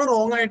എവിടെയാണ്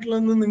റോങ്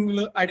ആയിട്ടുള്ളതെന്ന് നിങ്ങൾ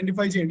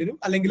ഐഡന്റിഫൈ ചെയ്യേണ്ടി വരും.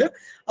 അല്ലെങ്കിൽ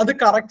അത്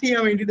കറക്റ്റ്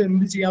ചെയ്യാൻ വേണ്ടിയിട്ട്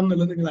എന്ത് ചെയ്യാം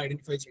എന്നുള്ളത് നിങ്ങൾ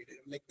ഐഡന്റിഫൈ ചെയ്യേണ്ടി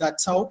വരും. ലൈക്ക്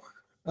ദാറ്റ്സ് ഹൗ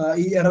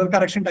ഈ എറർ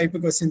കറക്ഷൻ ടൈപ്പ്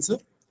ക്വസ്റ്റ്യൻസ്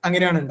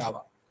അങ്ങനെയാണ്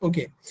ഉണ്ടാവുക.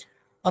 ഓക്കെ,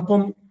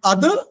 അപ്പം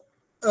അത്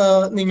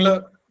നിങ്ങൾ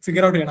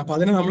ഫിഗർ ഔട്ട് ചെയ്യണം. അപ്പൊ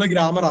അതിന് നമ്മൾ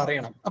ഗ്രാമർ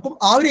അറിയണം. അപ്പം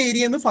ആ ഒരു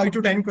ഏരിയയിൽ നിന്ന് 5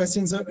 to 10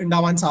 ക്വസ്റ്റ്യൻസ്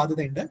ഉണ്ടാവാൻ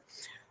സാധ്യതയുണ്ട്.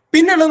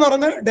 പിന്നെ ഉള്ളതെന്ന്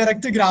പറയുന്നത്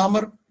ഡയറക്റ്റ്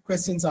ഗ്രാമർ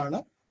ക്വസ്റ്റ്യൻസ് ആണ്.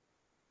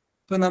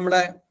 ഇപ്പൊ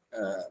നമ്മുടെ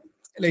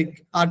ലൈക്ക്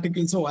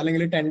ആർട്ടിക്കിൾസോ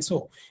അല്ലെങ്കിൽ ടെൻസോ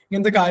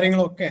ഇങ്ങനത്തെ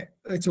കാര്യങ്ങളൊക്കെ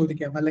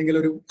ചോദിക്കാം. അല്ലെങ്കിൽ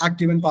ഒരു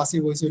ആക്റ്റീവ് ആൻഡ്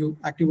പാസീവ് വോയിസ്, ഒരു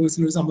ആക്റ്റീവ്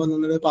വോയിസിൽ ഒരു സംഭവം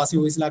തന്നത്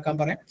പാസീവ് വോയിസിലാക്കാൻ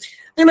പറയാം.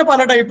 അങ്ങനെ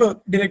പല ടൈപ്പ്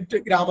ഡയറക്റ്റ്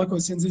ഗ്രാമർ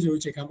ക്വസ്റ്റ്യൻസ്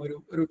ചോദിച്ചേക്കാം,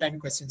 ഒരു 10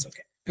 ക്വസ്റ്റ്യൻസ്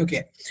ഒക്കെ.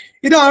 ഓക്കെ,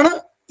 ഇതാണ്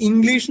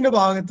ഇംഗ്ലീഷിന്റെ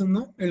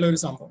ഭാഗത്തുനിന്ന് ഉള്ള ഒരു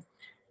സംഭവം.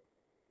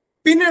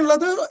 പിന്നെ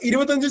ഉള്ളത്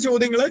 25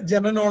 ചോദ്യങ്ങൾ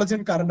general knowledge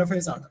and current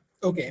affairs ആണ്.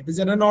 ഓക്കെ, ഇപ്പൊ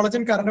general knowledge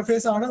and current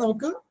affairs ആണ്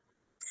നമുക്ക്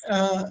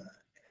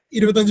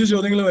 25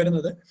 ചോദ്യങ്ങൾ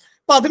വരുന്നത്.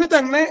 അപ്പൊ അതിൽ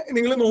തന്നെ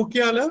നിങ്ങൾ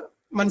നോക്കിയാൽ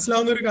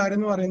മനസ്സിലാവുന്ന ഒരു കാര്യം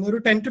എന്ന് പറയുന്നത് ഒരു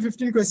 10 to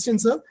 15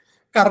 ക്വസ്റ്റ്യൻസ്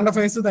കറണ്ട്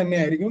അഫയേഴ്സ്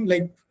തന്നെയായിരിക്കും.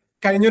 ലൈക്ക്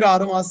കഴിഞ്ഞ ഒരു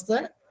 6 മാസത്തെ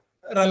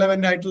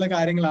റെലവെന്റ് ആയിട്ടുള്ള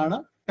കാര്യങ്ങളാണ്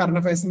കറണ്ട്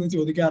അഫയേഴ്സ് എന്ന്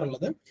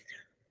ചോദിക്കാറുള്ളത്.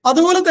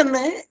 അതുപോലെ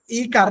തന്നെ ഈ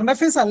കറണ്ട്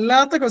അഫയേഴ്സ്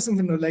അല്ലാത്ത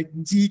ക്വസ്റ്റ്യൻസ് ഉണ്ട്, ലൈക്ക്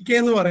GK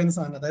എന്ന് പറയുന്ന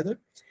സാധനം. അതായത്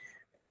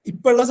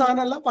ഇപ്പൊ ഉള്ള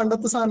സാധനമല്ല,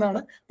 പണ്ടത്തെ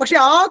സാധനമാണ്. പക്ഷെ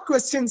ആ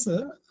ക്വസ്റ്റ്യൻസ്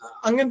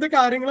അങ്ങനത്തെ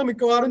കാര്യങ്ങൾ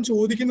മിക്കവാറും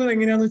ചോദിക്കുന്നത്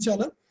എങ്ങനെയാന്ന്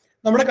വെച്ചാൽ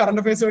നമ്മുടെ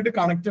കറണ്ട് അഫയേഴ്സുമായിട്ട്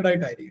കണക്റ്റഡ്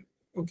ആയിട്ടായിരിക്കും.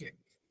 ഓക്കെ,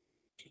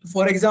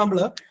 ഫോർ എക്സാമ്പിൾ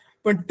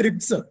ഇപ്പൊ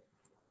ട്രിപ്സ്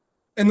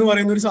എന്ന്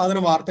പറയുന്ന ഒരു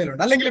സാധനം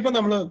വാർത്തയിലുണ്ട്. അല്ലെങ്കിൽ ഇപ്പൊ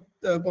നമ്മള്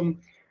ഇപ്പം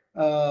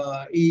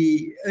ഈ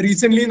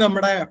റീസെന്റ്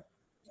നമ്മുടെ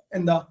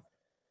എന്താ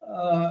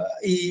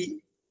ഈ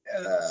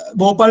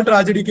ഭോപ്പാൽ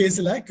ട്രാജഡി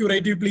കേസിലെ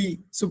ക്യൂറേറ്റീവ് പ്ലീ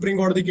സുപ്രീം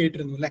കോടതി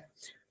കേട്ടിരുന്നു അല്ലെ.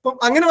 അപ്പം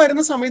അങ്ങനെ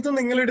വരുന്ന സമയത്ത്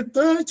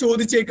നിങ്ങളെടുത്ത്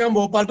ചോദിച്ചേക്കാം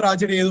ഭോപ്പാൽ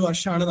ട്രാജഡി ഏത്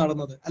വർഷമാണ്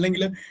നടന്നത്,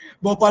 അല്ലെങ്കിൽ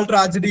ഭോപ്പാൽ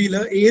ട്രാജഡിയിൽ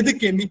ഏത്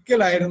കെമിക്കൽ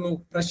ആയിരുന്നു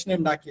പ്രശ്നം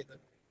ഉണ്ടാക്കിയത്,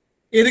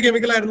 ഏത്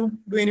കെമിക്കൽ ആയിരുന്നു?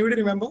 Do anybody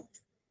remember?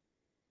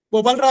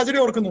 Bhopal tragedy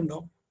ഓർക്കുന്നുണ്ടോ?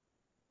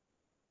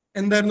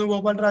 എന്തായിരുന്നു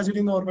ഭോപ്പാൽ ട്രാജഡി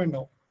എന്ന്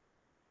ഓർമ്മയുണ്ടോ?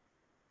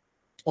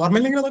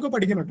 ഓർമ്മയില്ലെങ്കിൽ അതൊക്കെ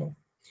പഠിക്കണം കേട്ടോ.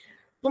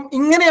 അപ്പം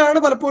ഇങ്ങനെയാണ്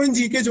പലപ്പോഴും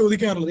GK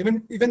ചോദിക്കാറുള്ളത്.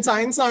 ഇവൻ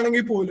സയൻസ്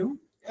ആണെങ്കിൽ പോലും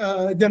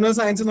ജനറൽ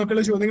സയൻസ്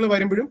എന്നൊക്കെയുള്ള ചോദ്യങ്ങൾ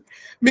വരുമ്പോഴും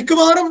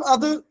മിക്കവാറും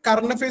അത്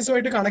കറണ്ട്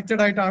അഫയേഴ്സുമായിട്ട്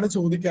കണക്റ്റഡ് ആയിട്ടാണ്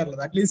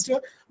ചോദിക്കാറുള്ളത്. അറ്റ്ലീസ്റ്റ്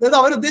അതായത്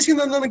അവർ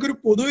ഉദ്ദേശിക്കുന്നത് നിങ്ങൾക്ക് ഒരു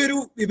പൊതുവെ ഒരു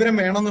വിവരം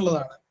വേണം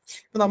എന്നുള്ളതാണ്.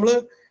 ഇപ്പൊ നമ്മള്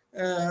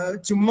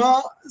ചുമ്മാ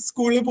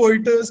സ്കൂളിൽ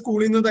പോയിട്ട്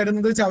സ്കൂളിൽ നിന്ന്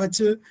തരുന്നത്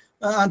ചവച്ച്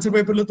ആൻസർ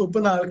പേപ്പറിൽ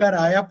തുപ്പുന്ന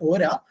ആൾക്കാരായാൽ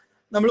പോരാ.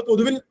 നമ്മൾ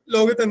പൊതുവിൽ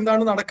ലോകത്ത്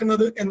എന്താണ്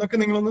നടക്കുന്നത് എന്നൊക്കെ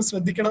നിങ്ങളൊന്ന്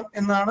ശ്രദ്ധിക്കണം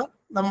എന്നാണ്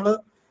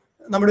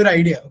നമ്മുടെ ഒരു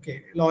ഐഡിയ. ഓക്കെ,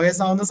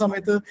 ലോയേഴ്സ് ആവുന്ന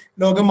സമയത്ത്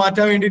ലോകം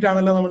മാറ്റാൻ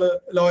വേണ്ടിയിട്ടാണല്ലോ നമ്മൾ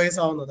ലോയേഴ്സ്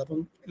ആവുന്നത്.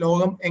 അപ്പം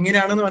ലോകം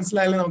എങ്ങനെയാണെന്ന്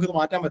മനസ്സിലായാലേ നമുക്കത്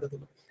മാറ്റാൻ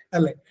പറ്റത്തുള്ളൂ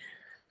അല്ലേ.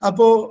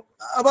 അപ്പൊ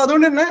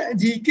അതുകൊണ്ട് തന്നെ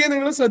GK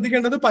നിങ്ങൾ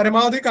ശ്രദ്ധിക്കേണ്ടത്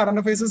പരമാവധി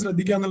കറണ്ട് അഫയേഴ്സ്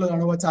ശ്രദ്ധിക്കുക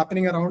എന്നുള്ളതാണ്. വാട്ട്സ്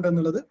ഹാപ്പനിങ് അറൗണ്ട്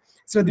എന്നുള്ളത്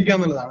ശ്രദ്ധിക്കുക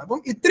എന്നുള്ളതാണ്.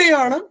 അപ്പം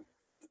ഇത്രയാണ്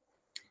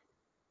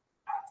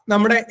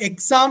നമ്മുടെ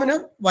എക്സാമിന്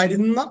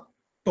വരുന്ന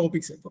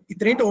ടോപ്പിക്സ്. ഇപ്പൊ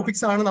ഇത്രയും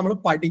ടോപ്പിക്സ് ആണ് നമ്മൾ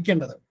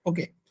പഠിക്കേണ്ടത്.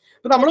 ഓക്കെ,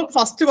 അപ്പൊ നമ്മൾ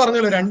ഫസ്റ്റ്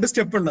പറഞ്ഞല്ലോ 2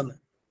 സ്റ്റെപ്പ് ഉണ്ടെന്ന്.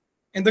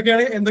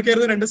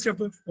 എന്തൊക്കെയായിരുന്നു 2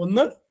 സ്റ്റെപ്പ്?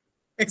 ഒന്ന്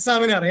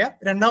എക്സാമിനെ അറിയാം,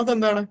 രണ്ടാമത്തെ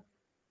എന്താണ്?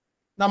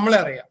 നമ്മളെ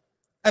അറിയാം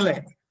അല്ലേ.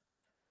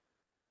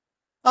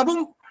 അപ്പം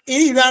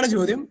ഇനി ഇതാണ്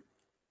ചോദ്യം,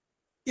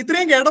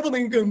 ഇത്രയും കേട്ടപ്പോ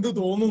നിങ്ങൾക്ക് എന്ത്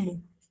തോന്നുന്നു?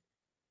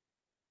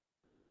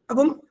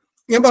 അപ്പം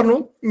ഞാൻ പറഞ്ഞു,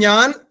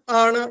 ഞാൻ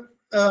ആണ്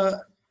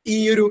ഈ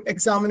ഒരു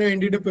എക്സാമിന്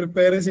വേണ്ടിയിട്ട്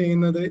പ്രിപ്പയർ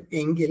ചെയ്യുന്നത്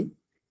എങ്കിൽ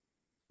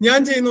ഞാൻ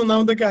ചെയ്യുന്ന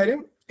ഒന്നാമത്തെ കാര്യം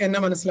എന്നെ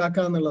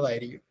മനസ്സിലാക്കുക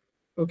എന്നുള്ളതായിരിക്കും.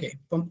 ഓക്കെ,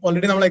 അപ്പം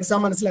ഓൾറെഡി നമ്മൾ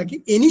എക്സാം മനസ്സിലാക്കി.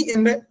 ഇനി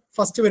എന്റെ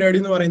ഫസ്റ്റ് പരിപാടി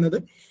എന്ന് പറയുന്നത്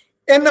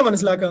എന്നെ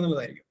മനസ്സിലാക്കുക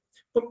എന്നുള്ളതായിരിക്കും.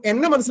 അപ്പം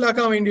എന്നെ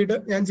മനസ്സിലാക്കാൻ വേണ്ടിയിട്ട്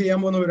ഞാൻ ചെയ്യാൻ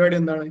പോകുന്ന പരിപാടി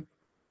എന്താണ്?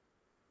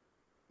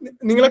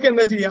 നിങ്ങളൊക്കെ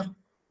എന്താ ചെയ്യാ?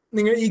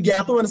 നിങ്ങൾ ഈ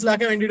ഗ്യാപ്പ്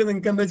മനസ്സിലാക്കാൻ വേണ്ടിയിട്ട്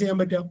നിങ്ങൾക്ക് എന്താ ചെയ്യാൻ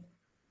പറ്റുക?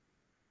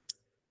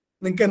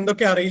 നിങ്ങൾക്ക്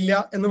എന്തൊക്കെ അറിയില്ല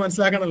എന്ന്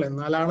മനസ്സിലാക്കണമല്ലോ,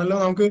 എന്നാലാണല്ലോ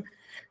നമുക്ക്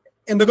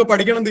എന്തൊക്കെ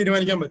പഠിക്കണം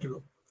തീരുമാനിക്കാൻ പറ്റുള്ളൂ.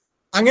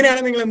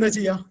 അങ്ങനെയാണെങ്കിൽ നിങ്ങൾ എന്താ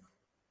ചെയ്യാ?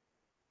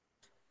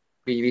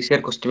 പ്രീവിയസ്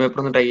ഇയർ ക്വസ്റ്റ്യൻ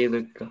പേപ്പർ ഒന്ന് ട്രൈ ചെയ്ത്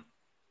വെക്കുക.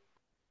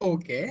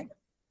 Okay,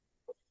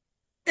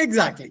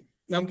 exactly.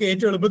 നമുക്ക്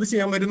ഏറ്റവും എളുപ്പത്തിൽ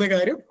ചെയ്യാൻ പറ്റുന്ന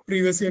കാര്യം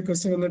പ്രീവിയസ് ഇയർ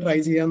ക്വസ്റ്റ്യൻ ഒന്ന് ട്രൈ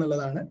ചെയ്യുക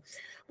എന്നുള്ളതാണ്.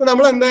 അപ്പൊ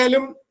നമ്മൾ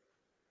എന്തായാലും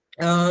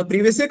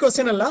പ്രീവിയസ് ഇയർ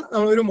ക്വസ്റ്റ്യൻ അല്ല,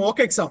 നമ്മളൊരു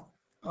mock exam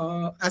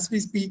as we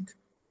speak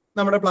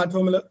നമ്മുടെ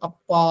പ്ലാറ്റ്ഫോമിൽ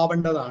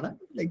അപ്പാവേണ്ടതാണ്.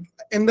 ലൈക്ക്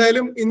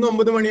എന്തായാലും ഇന്ന്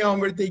 9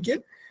 മണിയാകുമ്പോഴത്തേക്ക്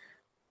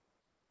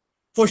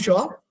for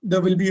sure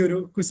there will be ഒരു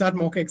CUSAT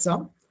മോക്ക്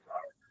എക്സാം.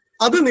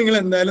 അത് നിങ്ങൾ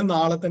എന്തായാലും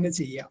നാളെ തന്നെ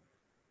ചെയ്യാം.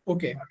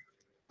 ഓക്കെ,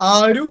 ആ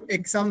ഒരു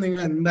എക്സാം നിങ്ങൾ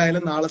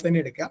എന്തായാലും നാളെ തന്നെ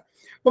എടുക്കുക.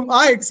 അപ്പം ആ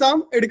എക്സാം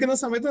എടുക്കുന്ന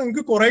സമയത്ത്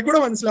നിങ്ങൾക്ക് കുറെ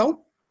കൂടെ മനസ്സിലാവും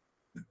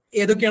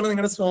ഏതൊക്കെയാണ്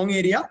നിങ്ങളുടെ സ്ട്രോങ്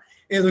ഏരിയ,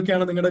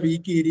 ഏതൊക്കെയാണ് നിങ്ങളുടെ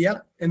വീക്ക് ഏരിയ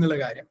എന്നുള്ള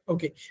കാര്യം.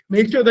 Okay,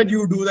 make sure that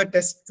you do the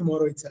test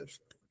tomorrow itself.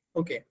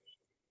 Okay,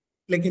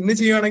 like ഇന്ന്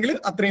ചെയ്യുകയാണെങ്കിൽ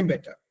അത്രയും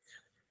ബെറ്റർ.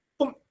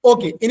 അപ്പം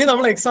ഓക്കെ, ഇനി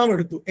നമ്മൾ എക്സാം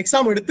എടുത്തു.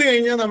 എക്സാം എടുത്തു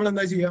കഴിഞ്ഞാൽ നമ്മൾ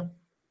എന്താ ചെയ്യാം?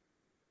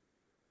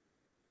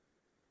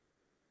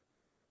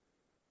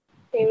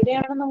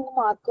 എവിടെയാണ് നമുക്ക്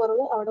മാർക്ക്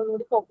കുറവ് അവിടെ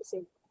കൂടി ഫോക്കസ്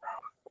ചെയ്യും.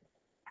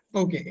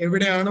 ഓക്കെ,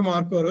 എവിടെയാണ്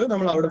മാർക്ക് കുറവ്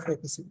നമ്മൾ അവിടെ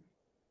ഫോക്കസ് ചെയ്യും.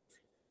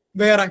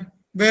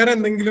 വേറെ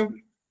എന്തെങ്കിലും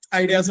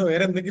ഐഡിയാസോ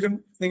വേറെ എന്തെങ്കിലും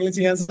നിങ്ങൾ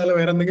ചെയ്യാൻ സ്ഥലം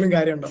വേറെ എന്തെങ്കിലും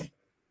കാര്യം ഉണ്ടോ?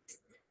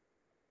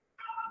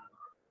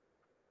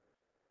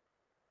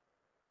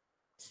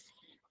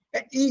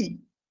 ഈ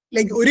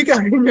ലൈക്ക് ഒരു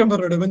കാര്യം ഞാൻ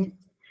പറഞ്ഞോട്ടെ.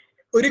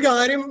 ഒരു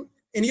കാര്യം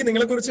എനിക്ക്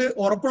നിങ്ങളെ കുറിച്ച്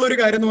ഉറപ്പുള്ള ഒരു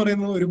കാര്യം എന്ന്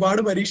പറയുന്നത്,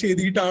 ഒരുപാട് പരീക്ഷ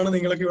എഴുതിയിട്ടാണ്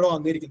നിങ്ങളൊക്കെ ഇവിടെ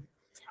വന്നിരിക്കുന്നത്.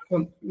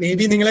 അപ്പം മേ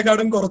ബി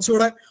നിങ്ങളെക്കാളും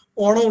കുറച്ചുകൂടെ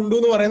ഓണം ഉണ്ടു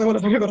എന്ന് പറയുന്ന പോലെ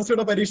തന്നെ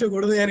കുറച്ചുകൂടെ പരീക്ഷ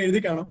കൂടുതൽ ഞാൻ എഴുതി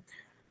കാണും.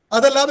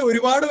 അതല്ലാതെ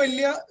ഒരുപാട്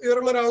വലിയ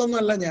ഇവരുള്ള ഒരാളൊന്നും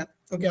അല്ല ഞാൻ.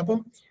 ഓക്കെ, അപ്പം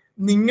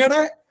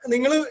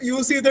നിങ്ങൾ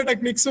യൂസ് ചെയ്ത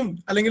ടെക്നിക്സും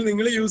അല്ലെങ്കിൽ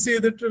നിങ്ങൾ യൂസ്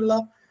ചെയ്തിട്ടുള്ള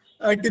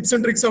ടിപ്സും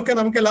ട്രിക്സും ഒക്കെ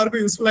നമുക്ക്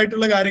എല്ലാവർക്കും യൂസ്ഫുൾ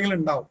ആയിട്ടുള്ള കാര്യങ്ങൾ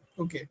ഉണ്ടാവും.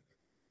 ഓക്കെ,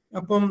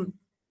 അപ്പം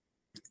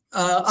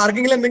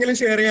ആർക്കെങ്കിലും എന്തെങ്കിലും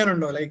ഷെയർ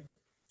ചെയ്യാനുണ്ടോ? ലൈക്ക്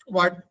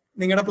വാട്ട്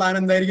നിങ്ങളുടെ പ്ലാൻ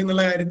എന്തായിരിക്കും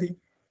എന്നുള്ള കാര്യത്തിൽ?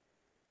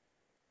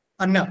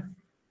 അന്ന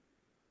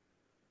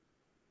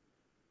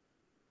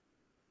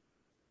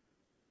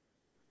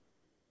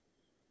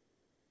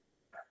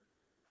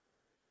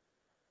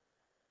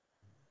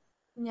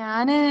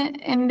ഞാന്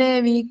എന്റെ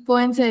വീക്ക്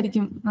പോയിന്റ്സ്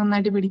ആയിരിക്കും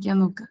നന്നായിട്ട് പിടിക്കാൻ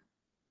നോക്കുക.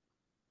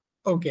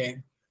 ഓക്കെ.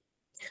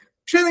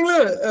 പക്ഷെ നിങ്ങൾ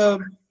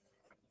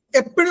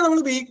എപ്പോഴും നമ്മൾ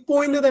വീക്ക്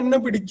പോയിന്റ് തന്നെ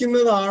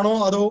പിടിക്കുന്നതാണോ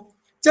അതോ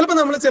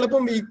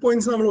ചിലപ്പം വീക്ക്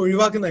പോയിന്റ്സ് നമ്മൾ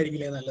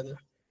ഒഴിവാക്കുന്നതായിരിക്കില്ലേ നല്ലത്?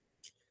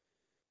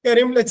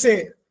 കാര്യം ലെറ്റ്സേ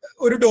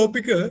ഒരു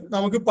ടോപ്പിക്ക്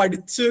നമുക്ക്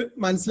പഠിച്ച്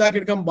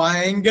മനസ്സിലാക്കിയെടുക്കാൻ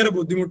ഭയങ്കര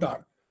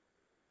ബുദ്ധിമുട്ടാണ്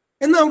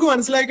എന്ന് നമുക്ക്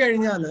മനസ്സിലാക്കി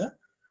കഴിഞ്ഞാൽ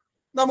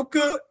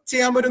നമുക്ക്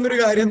ചെയ്യാൻ പറ്റുന്നൊരു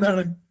കാര്യം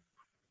എന്താണ്?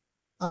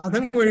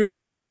 അതങ്ങ്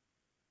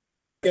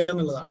ഒഴിവാക്കുക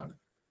എന്നുള്ളതാണ്,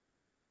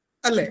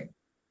 അല്ലേ?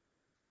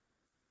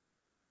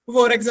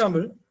 ഫോർ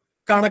എക്സാമ്പിൾ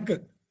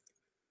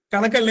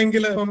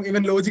കണക്കല്ലെങ്കിൽ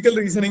ഇവൻ ലോജിക്കൽ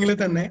റീസണിങ്ങിൽ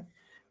തന്നെ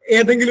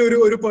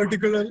ഏതെങ്കിലും ഒരു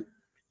പെർട്ടിക്കുലർ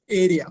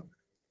ഏരിയ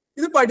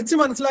ഇത് പഠിച്ച്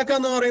മനസ്സിലാക്കുക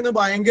എന്ന് പറയുന്നത്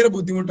ഭയങ്കര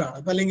ബുദ്ധിമുട്ടാണ്.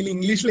 അപ്പൊ അല്ലെങ്കിൽ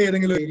ഇംഗ്ലീഷിൽ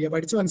ഏതെങ്കിലും ഏരിയ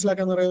പഠിച്ച്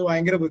മനസ്സിലാക്കുക എന്ന് പറയുന്നത്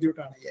ഭയങ്കര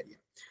ബുദ്ധിമുട്ടാണ് ഈ ഏരിയ.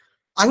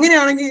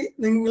 അങ്ങനെയാണെങ്കിൽ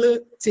നിങ്ങൾ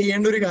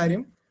ചെയ്യേണ്ട ഒരു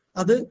കാര്യം,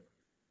 അത്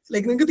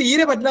നിങ്ങൾക്ക്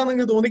തീരെ പറ്റില്ല എന്ന്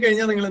നിങ്ങൾക്ക്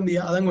തോന്നിക്കഴിഞ്ഞാൽ നിങ്ങൾ എന്ത്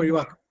ചെയ്യുക? അതങ്ങ്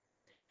ഒഴിവാക്കും.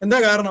 എന്താ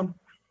കാരണം?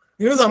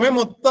 നിങ്ങൾ സമയം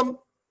മൊത്തം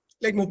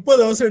 30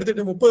 ദിവസം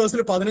എടുത്തിട്ട് 30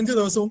 ദിവസത്തിൽ 15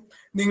 ദിവസവും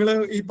നിങ്ങൾ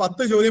ഈ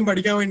 10 ചോദ്യം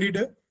പഠിക്കാൻ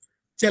വേണ്ടിയിട്ട്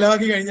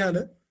ചെലവാക്കി കഴിഞ്ഞാൽ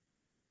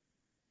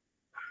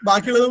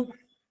ബാക്കിയുള്ളതും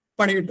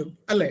പണി കിട്ടും,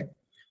 അല്ലേ?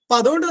 അപ്പൊ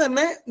അതുകൊണ്ട്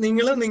തന്നെ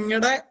നിങ്ങൾ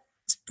നിങ്ങളുടെ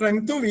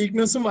സ്ട്രെങ്ത്തും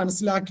വീക്ക്നെസ്സും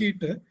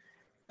മനസ്സിലാക്കിയിട്ട്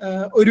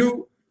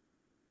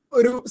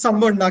ഒരു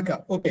സംഭവം ഉണ്ടാക്കുക.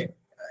 ഓക്കെ,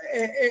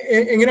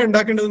 എങ്ങനെ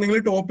ഉണ്ടാക്കേണ്ടത്? നിങ്ങൾ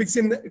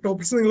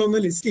ടോപ്പിക്സ് നിങ്ങളൊന്ന്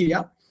ലിസ്റ്റ്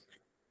ചെയ്യുക.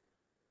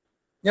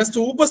 ഞാൻ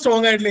സൂപ്പർ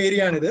സ്ട്രോങ് ആയിട്ടുള്ള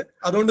ഏരിയ ആണിത്,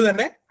 അതുകൊണ്ട്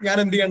തന്നെ ഞാൻ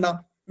എന്ത് ചെയ്യണ്ട,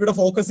 ഇവിടെ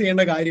ഫോക്കസ്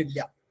ചെയ്യേണ്ട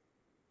കാര്യമില്ല.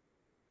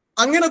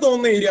 അങ്ങനെ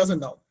തോന്നുന്ന ഏരിയാസ്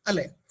ഉണ്ടാവും,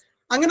 അല്ലെ?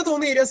 അങ്ങനെ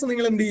തോന്നുന്ന ഏരിയാസ്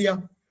നിങ്ങൾ എന്ത് ചെയ്യുക?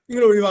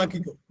 നിങ്ങൾ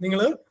ഒഴിവാക്കിക്കോ. നിങ്ങൾ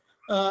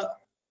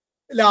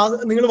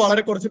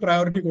വളരെ കുറച്ച്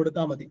പ്രയോറിറ്റി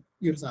കൊടുത്താൽ മതി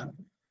ഈ ഒരു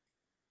സാധനം.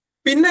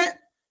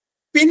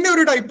 പിന്നെ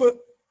ഒരു ടൈപ്പ്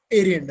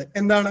ഏരിയ ഉണ്ട്.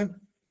 എന്താണ്?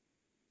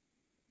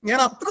 ഞാൻ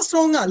അത്ര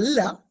സ്ട്രോങ് അല്ല,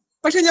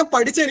 പക്ഷെ ഞാൻ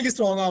പഠിച്ചാൽ എനിക്ക്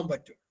സ്ട്രോങ് ആവാൻ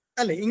പറ്റും,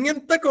 അല്ലെ?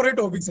 ഇങ്ങനത്തെ കുറെ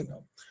ടോപ്പിക്സ്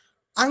ഉണ്ടാവും.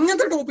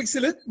 അങ്ങനത്തെ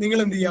ടോപ്പിക്സിൽ നിങ്ങൾ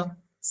എന്ത് ചെയ്യുക?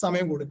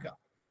 സമയം കൊടുക്കുക.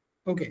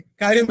 ഓക്കെ,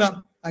 കാര്യം എന്താ?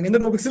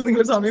 അങ്ങനത്തെ ടോപ്പിക്സിൽ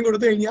നിങ്ങൾ സമയം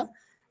കൊടുത്തു കഴിഞ്ഞാൽ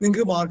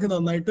നിങ്ങൾക്ക് മാർക്ക്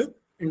നന്നായിട്ട്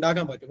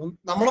ഉണ്ടാക്കാൻ പറ്റും. അപ്പം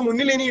നമ്മുടെ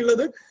മുന്നിൽ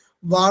ഇനിയുള്ളത്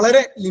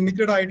വളരെ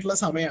ലിമിറ്റഡ് ആയിട്ടുള്ള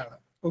സമയമാണ്.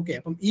 ഓക്കെ,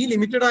 അപ്പം ഈ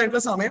ലിമിറ്റഡ്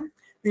ആയിട്ടുള്ള സമയം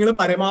നിങ്ങൾ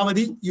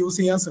പരമാവധി യൂസ്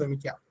ചെയ്യാൻ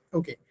ശ്രമിക്കുക.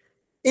 ഓക്കെ,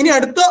 ഇനി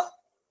അടുത്ത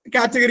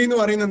കാറ്റഗറി എന്ന്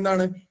പറയുന്നത്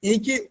എന്താണ്?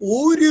 എനിക്ക്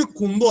ഒരു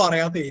കുന്തം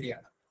അറിയാത്ത ഏരിയ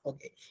ആണ്.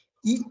 ഓക്കെ,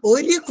 ഈ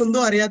ഒരു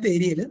കുന്തം അറിയാത്ത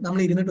ഏരിയയിൽ നമ്മൾ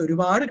ഇരുന്നിട്ട്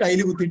ഒരുപാട്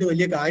കയ്യിൽ കുത്തിയിട്ട്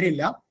വലിയ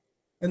കാര്യമില്ല,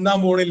 എന്താ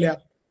പോണില്ല,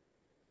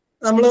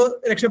 നമ്മൾ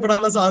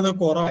രക്ഷപ്പെടാനുള്ള സാധ്യത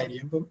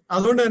കുറവായിരിക്കും. അപ്പം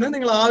അതുകൊണ്ട് തന്നെ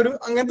നിങ്ങൾ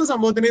അങ്ങനത്തെ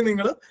സംഭവത്തിനെ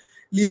നിങ്ങൾ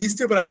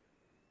ലീസ്റ്റ്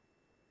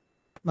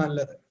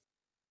നല്ലത്.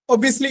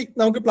 ഒബ്വിയസ്ലി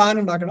നമുക്ക് പ്ലാൻ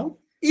ഉണ്ടാക്കണം.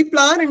 ഈ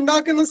പ്ലാൻ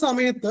ഉണ്ടാക്കുന്ന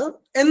സമയത്ത്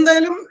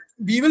എന്തായാലും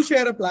we will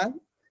share A plan.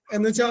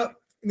 എന്ന് വെച്ചാൽ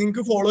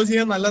നിങ്ങൾക്ക് ഫോളോ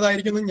ചെയ്യാൻ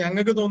നല്ലതായിരിക്കും എന്ന്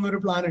ഞങ്ങൾക്ക് തോന്നുന്ന ഒരു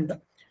പ്ലാൻ ഉണ്ട്,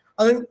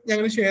 അത്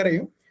ഞങ്ങൾ ഷെയർ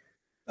ചെയ്യും.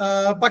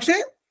 പക്ഷേ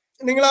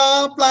നിങ്ങൾ ആ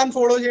പ്ലാൻ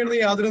ഫോളോ ചെയ്യണമെന്ന്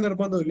യാതൊരു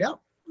നിർബന്ധമില്ല.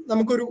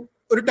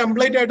 നമുക്കൊരു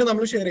ടെംപ്ലേറ്റ് ആയിട്ട്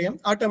നമ്മൾ ഷെയർ ചെയ്യാം.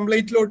 ആ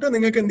ടെംപ്ലേറ്റിലോട്ട്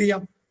നിങ്ങൾക്ക് എന്ത്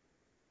ചെയ്യാം?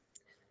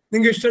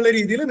 നിങ്ങൾക്ക് ഇഷ്ടമുള്ള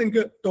രീതിയിൽ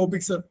നിങ്ങൾക്ക്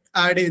ടോപ്പിക്സ്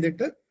ആഡ്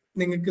ചെയ്തിട്ട്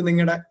നിങ്ങൾക്ക്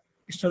നിങ്ങളുടെ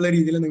ഇഷ്ടമുള്ള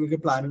രീതിയിൽ നിങ്ങൾക്ക്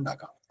പ്ലാൻ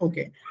ഉണ്ടാക്കാം.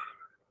 ഓക്കെ,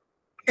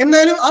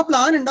 എന്തായാലും ആ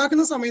പ്ലാൻ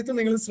ഉണ്ടാക്കുന്ന സമയത്ത്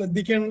നിങ്ങൾ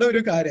ശ്രദ്ധിക്കേണ്ട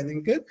ഒരു കാര്യം,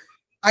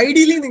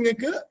 ഐഡിയലി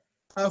നിങ്ങൾക്ക്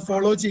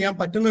ഫോളോ ചെയ്യാൻ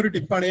പറ്റുന്ന ഒരു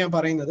ടിപ്പാണ് ഞാൻ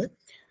പറയുന്നത്.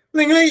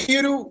 നിങ്ങൾ ഈ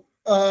ഒരു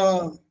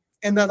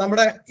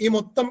നമ്മുടെ ഈ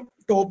മൊത്തം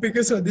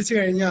ടോപ്പിക്ക് ശ്രദ്ധിച്ചു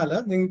കഴിഞ്ഞാൽ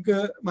നിങ്ങൾക്ക്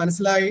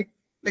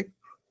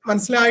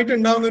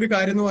മനസ്സിലായിട്ടുണ്ടാവുന്ന ഒരു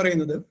കാര്യം എന്ന്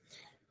പറയുന്നത്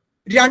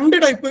 2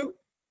 ടൈപ്പ്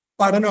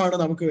പഠനമാണ്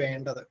നമുക്ക്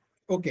വേണ്ടത്.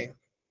 ഓക്കെ,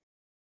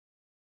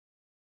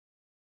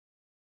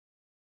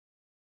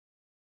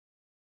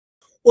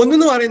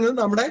 ഒന്നെന്ന് പറയുന്നത്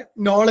നമ്മുടെ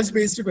നോളജ്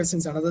ബേസ്ഡ്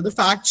ക്വസ്റ്റ്യൻസ് ആണ്. അതായത്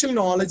ഫാക്ച്വൽ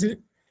നോളജ്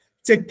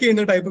ചെക്ക്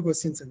ചെയ്യുന്ന ടൈപ്പ്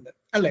ക്വസ്റ്റ്യൻസ് ഉണ്ട്,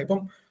 അല്ലെ? ഇപ്പം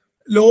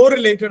ലോ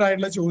റിലേറ്റഡ്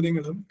ആയിട്ടുള്ള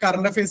ചോദ്യങ്ങളും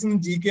കറണ്ട് അഫയേഴ്സും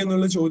GK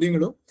എന്നുള്ള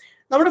ചോദ്യങ്ങളും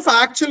നമ്മുടെ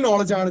ഫാക്ച്വൽ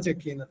നോളജ് ആണ്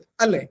ചെക്ക് ചെയ്യുന്നത്,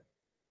 അല്ലെ?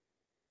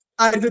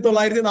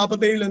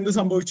 1947 എന്ത്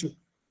സംഭവിച്ചു?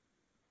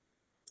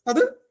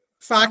 അത്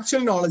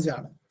ഫാക്ച്വൽ നോളജ്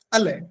ആണ്,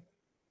 അല്ലെ?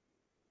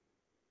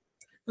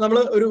 നമ്മൾ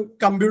ഒരു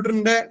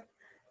കമ്പ്യൂട്ടറിന്റെ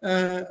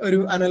ഒരു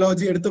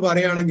അനലോജി എടുത്ത്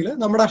പറയുകയാണെങ്കിൽ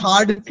നമ്മുടെ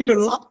ഹാർഡ്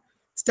ഡിസ്കിലുള്ള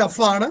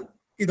സ്റ്റഫാണ്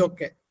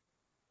ഇതൊക്കെ,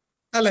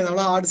 അല്ലെ? നമ്മൾ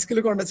ഹാർഡ് ഡിസ്കിൽ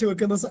കൊണ്ടുവച്ച്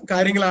വെക്കുന്ന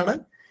കാര്യങ്ങളാണ്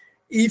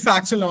ഈ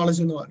ഫാക്ച്വൽ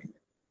നോളജ് എന്ന് പറയുന്നത്.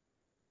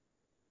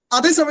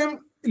 അതേസമയം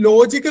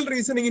ലോജിക്കൽ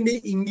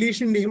റീസണിങ്ങിന്റെയും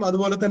ഇംഗ്ലീഷിന്റെയും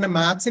അതുപോലെ തന്നെ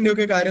മാത്സിന്റെയും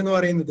ഒക്കെ കാര്യം എന്ന്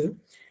പറയുന്നത്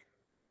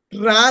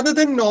rather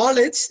than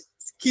knowledge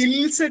skill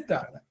set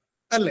ആണ്,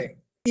 അല്ലെ?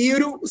 ഈ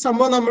ഒരു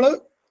സംഭവം നമ്മൾ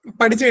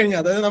പഠിച്ചു കഴിഞ്ഞാൽ,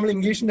 അതായത് നമ്മൾ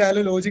ഇംഗ്ലീഷിന്റെ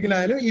ആയാലും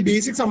ലോജിക്കലായാലും ഈ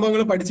ബേസിക്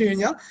സംഭവങ്ങൾ പഠിച്ചു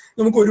കഴിഞ്ഞാൽ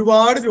നമുക്ക്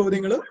ഒരുപാട്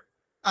ചോദ്യങ്ങൾ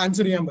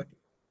ആൻസർ ചെയ്യാൻ പറ്റും.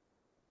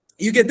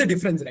 You get the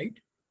difference, right?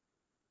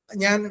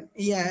 ഞാൻ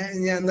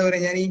എന്താ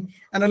പറയാ, ഞാൻ ഈ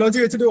അനലോജി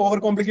വെച്ചിട്ട് ഓവർ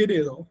കോംപ്ലിക്കേറ്റ്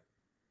ചെയ്തോ?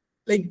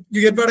 Like you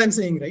get what I M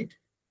saying, right?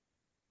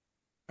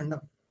 ഉണ്ടോ?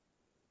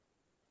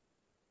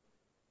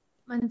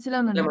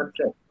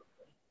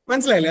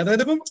 മനസ്സിലായില്ലേ?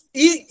 അതായത് ഇപ്പം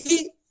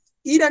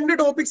ഈ 2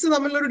 ടോപ്പിക്സ്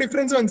തമ്മിലൊരു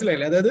ഡിഫറൻസ്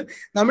മനസ്സിലായില്ലേ? അതായത്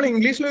നമ്മൾ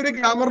ഇംഗ്ലീഷിൽ ഒരു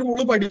ഗ്രാമർ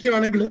റൂള്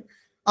പഠിക്കുകയാണെങ്കിൽ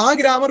ആ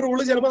ഗ്രാമർ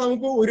റൂള് ചിലപ്പോൾ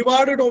നമുക്ക്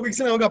ഒരുപാട്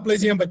ടോപ്പിക്സ് നമുക്ക് അപ്ലൈ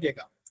ചെയ്യാൻ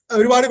പറ്റിയേക്കാം,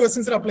 ഒരുപാട്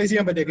ക്വസ്റ്റ്യൻസിൽ അപ്ലൈ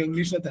ചെയ്യാൻ പറ്റിയേക്കാം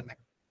ഇംഗ്ലീഷിൽ തന്നെ.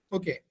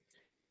 ഓക്കെ,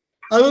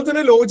 അതുപോലെ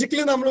തന്നെ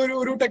ലോജിക്കലി നമ്മൾ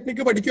ഒരു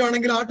ടെക്നിക്ക്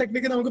പഠിക്കുകയാണെങ്കിൽ ആ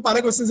ടെക്നിക്ക് നമുക്ക് പല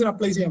ക്വസ്റ്റ്യൻസിന്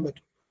അപ്ലൈ ചെയ്യാൻ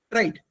പറ്റും,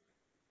 റൈറ്റ്?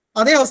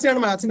 അതേ അവസ്ഥയാണ്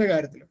മാത്സിന്റെ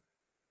കാര്യത്തിലും.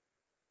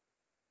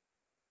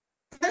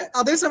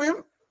 അതേസമയം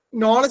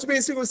നോളജ്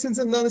ബേസ്ഡ് ക്വസ്റ്റ്യൻസ്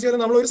എന്താണെന്ന്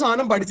വെച്ചാൽ നമ്മൾ ഒരു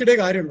സാധനം പഠിച്ചിട്ടേ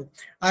കാര്യമുള്ളൂ.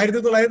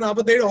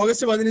 1947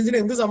 ഓഗസ്റ്റ് 15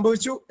 എന്ത്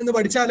സംഭവിച്ചു എന്ന്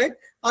പഠിച്ചാലേ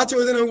ആ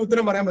ചോദ്യത്തിന് നമുക്ക്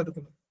ഉത്തരം പറയാൻ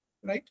പറ്റത്തുള്ളൂ,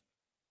 റൈറ്റ്?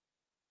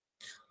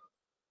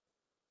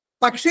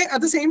 പക്ഷേ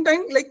at the same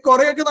time like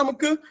കുറെയൊക്കെ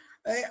നമുക്ക്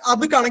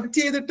അത് കണക്ട്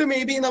ചെയ്തിട്ട് മേ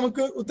ബി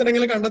നമുക്ക്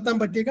ഉത്തരങ്ങൾ കണ്ടെത്താൻ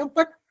പറ്റിയേക്കാം.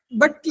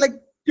 But like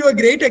to A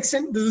great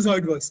extent this is how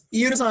it works.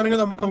 ഈ ഒരു സാധനങ്ങൾ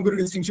നമുക്കൊരു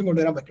ഡിസ്റ്റിങ്ഷൻ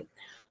കൊണ്ടുവരാൻ പറ്റും.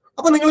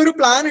 അപ്പൊ നിങ്ങളൊരു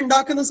പ്ലാൻ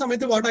ഉണ്ടാക്കുന്ന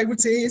സമയത്ത് what I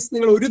would say is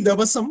നിങ്ങൾ ഒരു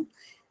ദിവസം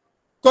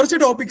കുറച്ച്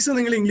ടോപ്പിക്സ്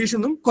നിങ്ങൾ ഇംഗ്ലീഷിൽ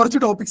നിന്നും കുറച്ച്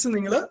ടോപ്പിക്സ്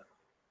നിങ്ങൾ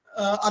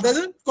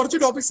അതായത് കുറച്ച്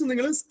ടോപ്പിക്സ്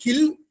നിങ്ങൾ സ്കിൽ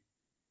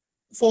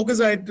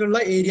ഫോക്കസ് ആയിട്ടുള്ള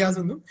ഏരിയാസ്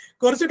നിന്നും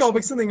കുറച്ച്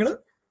ടോപ്പിക്സ് നിങ്ങൾ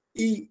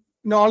ഈ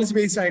നോളജ്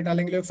ബേസ്ഡ് ആയിട്ട്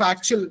അല്ലെങ്കിൽ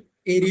ഫാക്ച്വൽ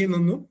ഏരിയയിൽ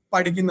നിന്നും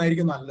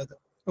പഠിക്കുന്നതായിരിക്കും നല്ലത്.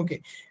 ഓക്കെ,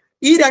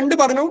 ഈ രണ്ട്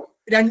പഠനവും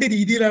രണ്ട്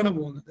രീതിയിലാണ്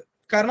പോകുന്നത്.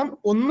 കാരണം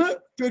ഒന്ന്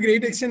ടു എ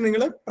ഗ്രേറ്റ് എക്സ്റ്റെന്റ്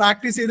നിങ്ങൾ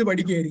പ്രാക്ടീസ് ചെയ്ത്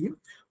പഠിക്കുകയായിരിക്കും,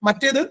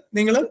 മറ്റേത്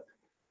നിങ്ങൾ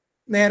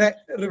നേരെ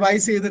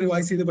റിവൈസ്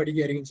ചെയ്ത്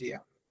പഠിക്കുകയായിരിക്കും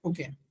ചെയ്യാം.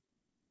 ഓക്കെ,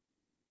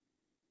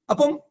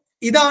 അപ്പം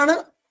ഇതാണ്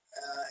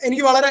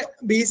എനിക്ക് വളരെ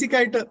ബേസിക്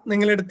ആയിട്ട്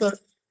നിങ്ങളെടുത്ത്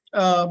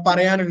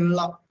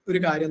പറയാനുള്ള ഒരു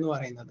കാര്യം എന്ന്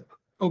പറയുന്നത്.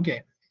 ഓക്കെ,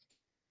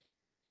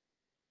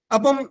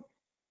 അപ്പം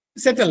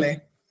സെറ്റ് അല്ലേ?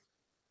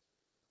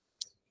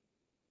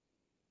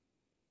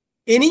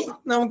 ഇനി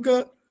നമുക്ക്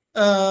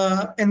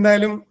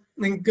എന്തായാലും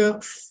നിങ്ങൾക്ക്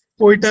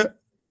പോയിട്ട്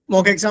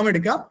മോക്ക് എക്സാം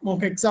എടുക്കാം.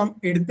 മോക്ക് എക്സാം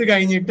എടുത്തു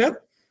കഴിഞ്ഞിട്ട്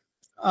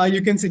you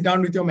can sit down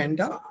with your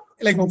mentor.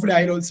 Like hopefully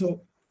I will also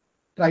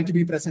try to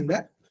B present.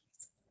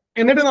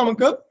 എന്നിട്ട്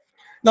നമുക്ക്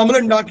നമ്മൾ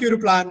ഉണ്ടാക്കിയ ഒരു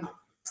പ്ലാൻ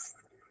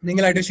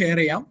നിങ്ങളായിട്ട് ഷെയർ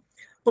ചെയ്യാം.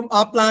 അപ്പം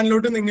ആ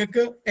പ്ലാനിലോട്ട്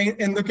നിങ്ങൾക്ക്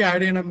എന്തൊക്കെ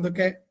ആഡ് ചെയ്യണം,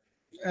 എന്തൊക്കെ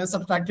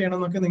സബ്ട്രാക്ട് ചെയ്യണം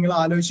എന്നൊക്കെ നിങ്ങൾ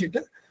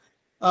ആലോചിച്ചിട്ട്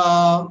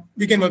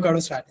we can work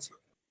out strategy.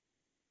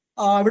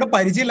 ഇവിടെ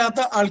പരിചയമില്ലാത്ത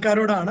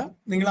ആൾക്കാരോടാണ്,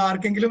 നിങ്ങൾ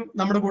ആർക്കെങ്കിലും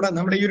നമ്മുടെ കൂടെ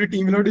നമ്മുടെ ഈ ഒരു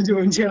ടീമിലോട്ട്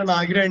ജോയിൻ ചെയ്യണമെന്ന്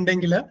ആഗ്രഹം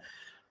ഉണ്ടെങ്കിൽ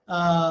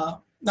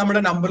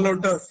നമ്മുടെ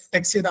നമ്പറിലോട്ട്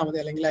ടെക്സ്റ്റ് ചെയ്താൽ മതി.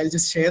 അല്ലെങ്കിൽ I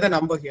just share the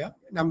number here.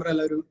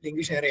 നമ്പറല്ല, ഒരു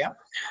ലിങ്ക് ഷെയർ ചെയ്യാം.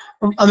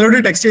 അപ്പം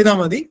അതിലോട്ട് ടെക്സ്റ്റ് ചെയ്താൽ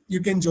മതി. You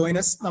can join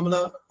us. നമ്മൾ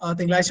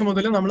തിങ്കളാഴ്ച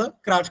മുതൽ നമ്മൾ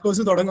ക്രാഷ്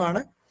കോഴ്സ്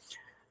തുടങ്ങുകയാണ്.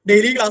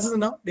 ഡെയിലി ക്ലാസ്സസ്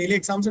ഉണ്ടാവും, ഡെയിലി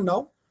എക്സാംസ്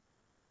ഉണ്ടാവും,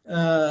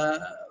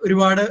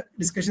 ഒരുപാട്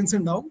ഡിസ്കഷൻസ്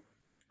ഉണ്ടാവും.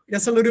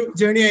 രസമുള്ളൊരു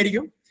ജേർണി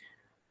ആയിരിക്കും.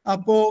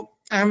 അപ്പോ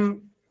I M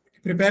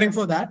preparing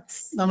for that.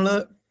 നമ്മൾ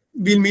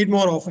will meet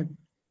more often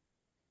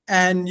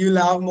and you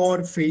have more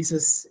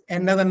faces.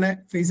 എന്റെ തന്നെ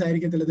ഫേസ്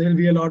ആയിരിക്കത്തില്ല. there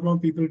will be a lot more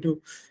people to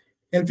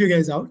help you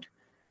guys out.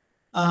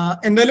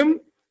 എന്തായാലും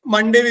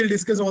Monday we'll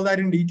discuss all that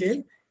in detail.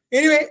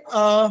 Anyway,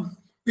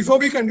 before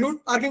we conclude,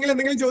 ആർക്കെങ്കിലും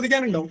എന്തെങ്കിലും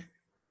ചോദിക്കാനുണ്ടോ?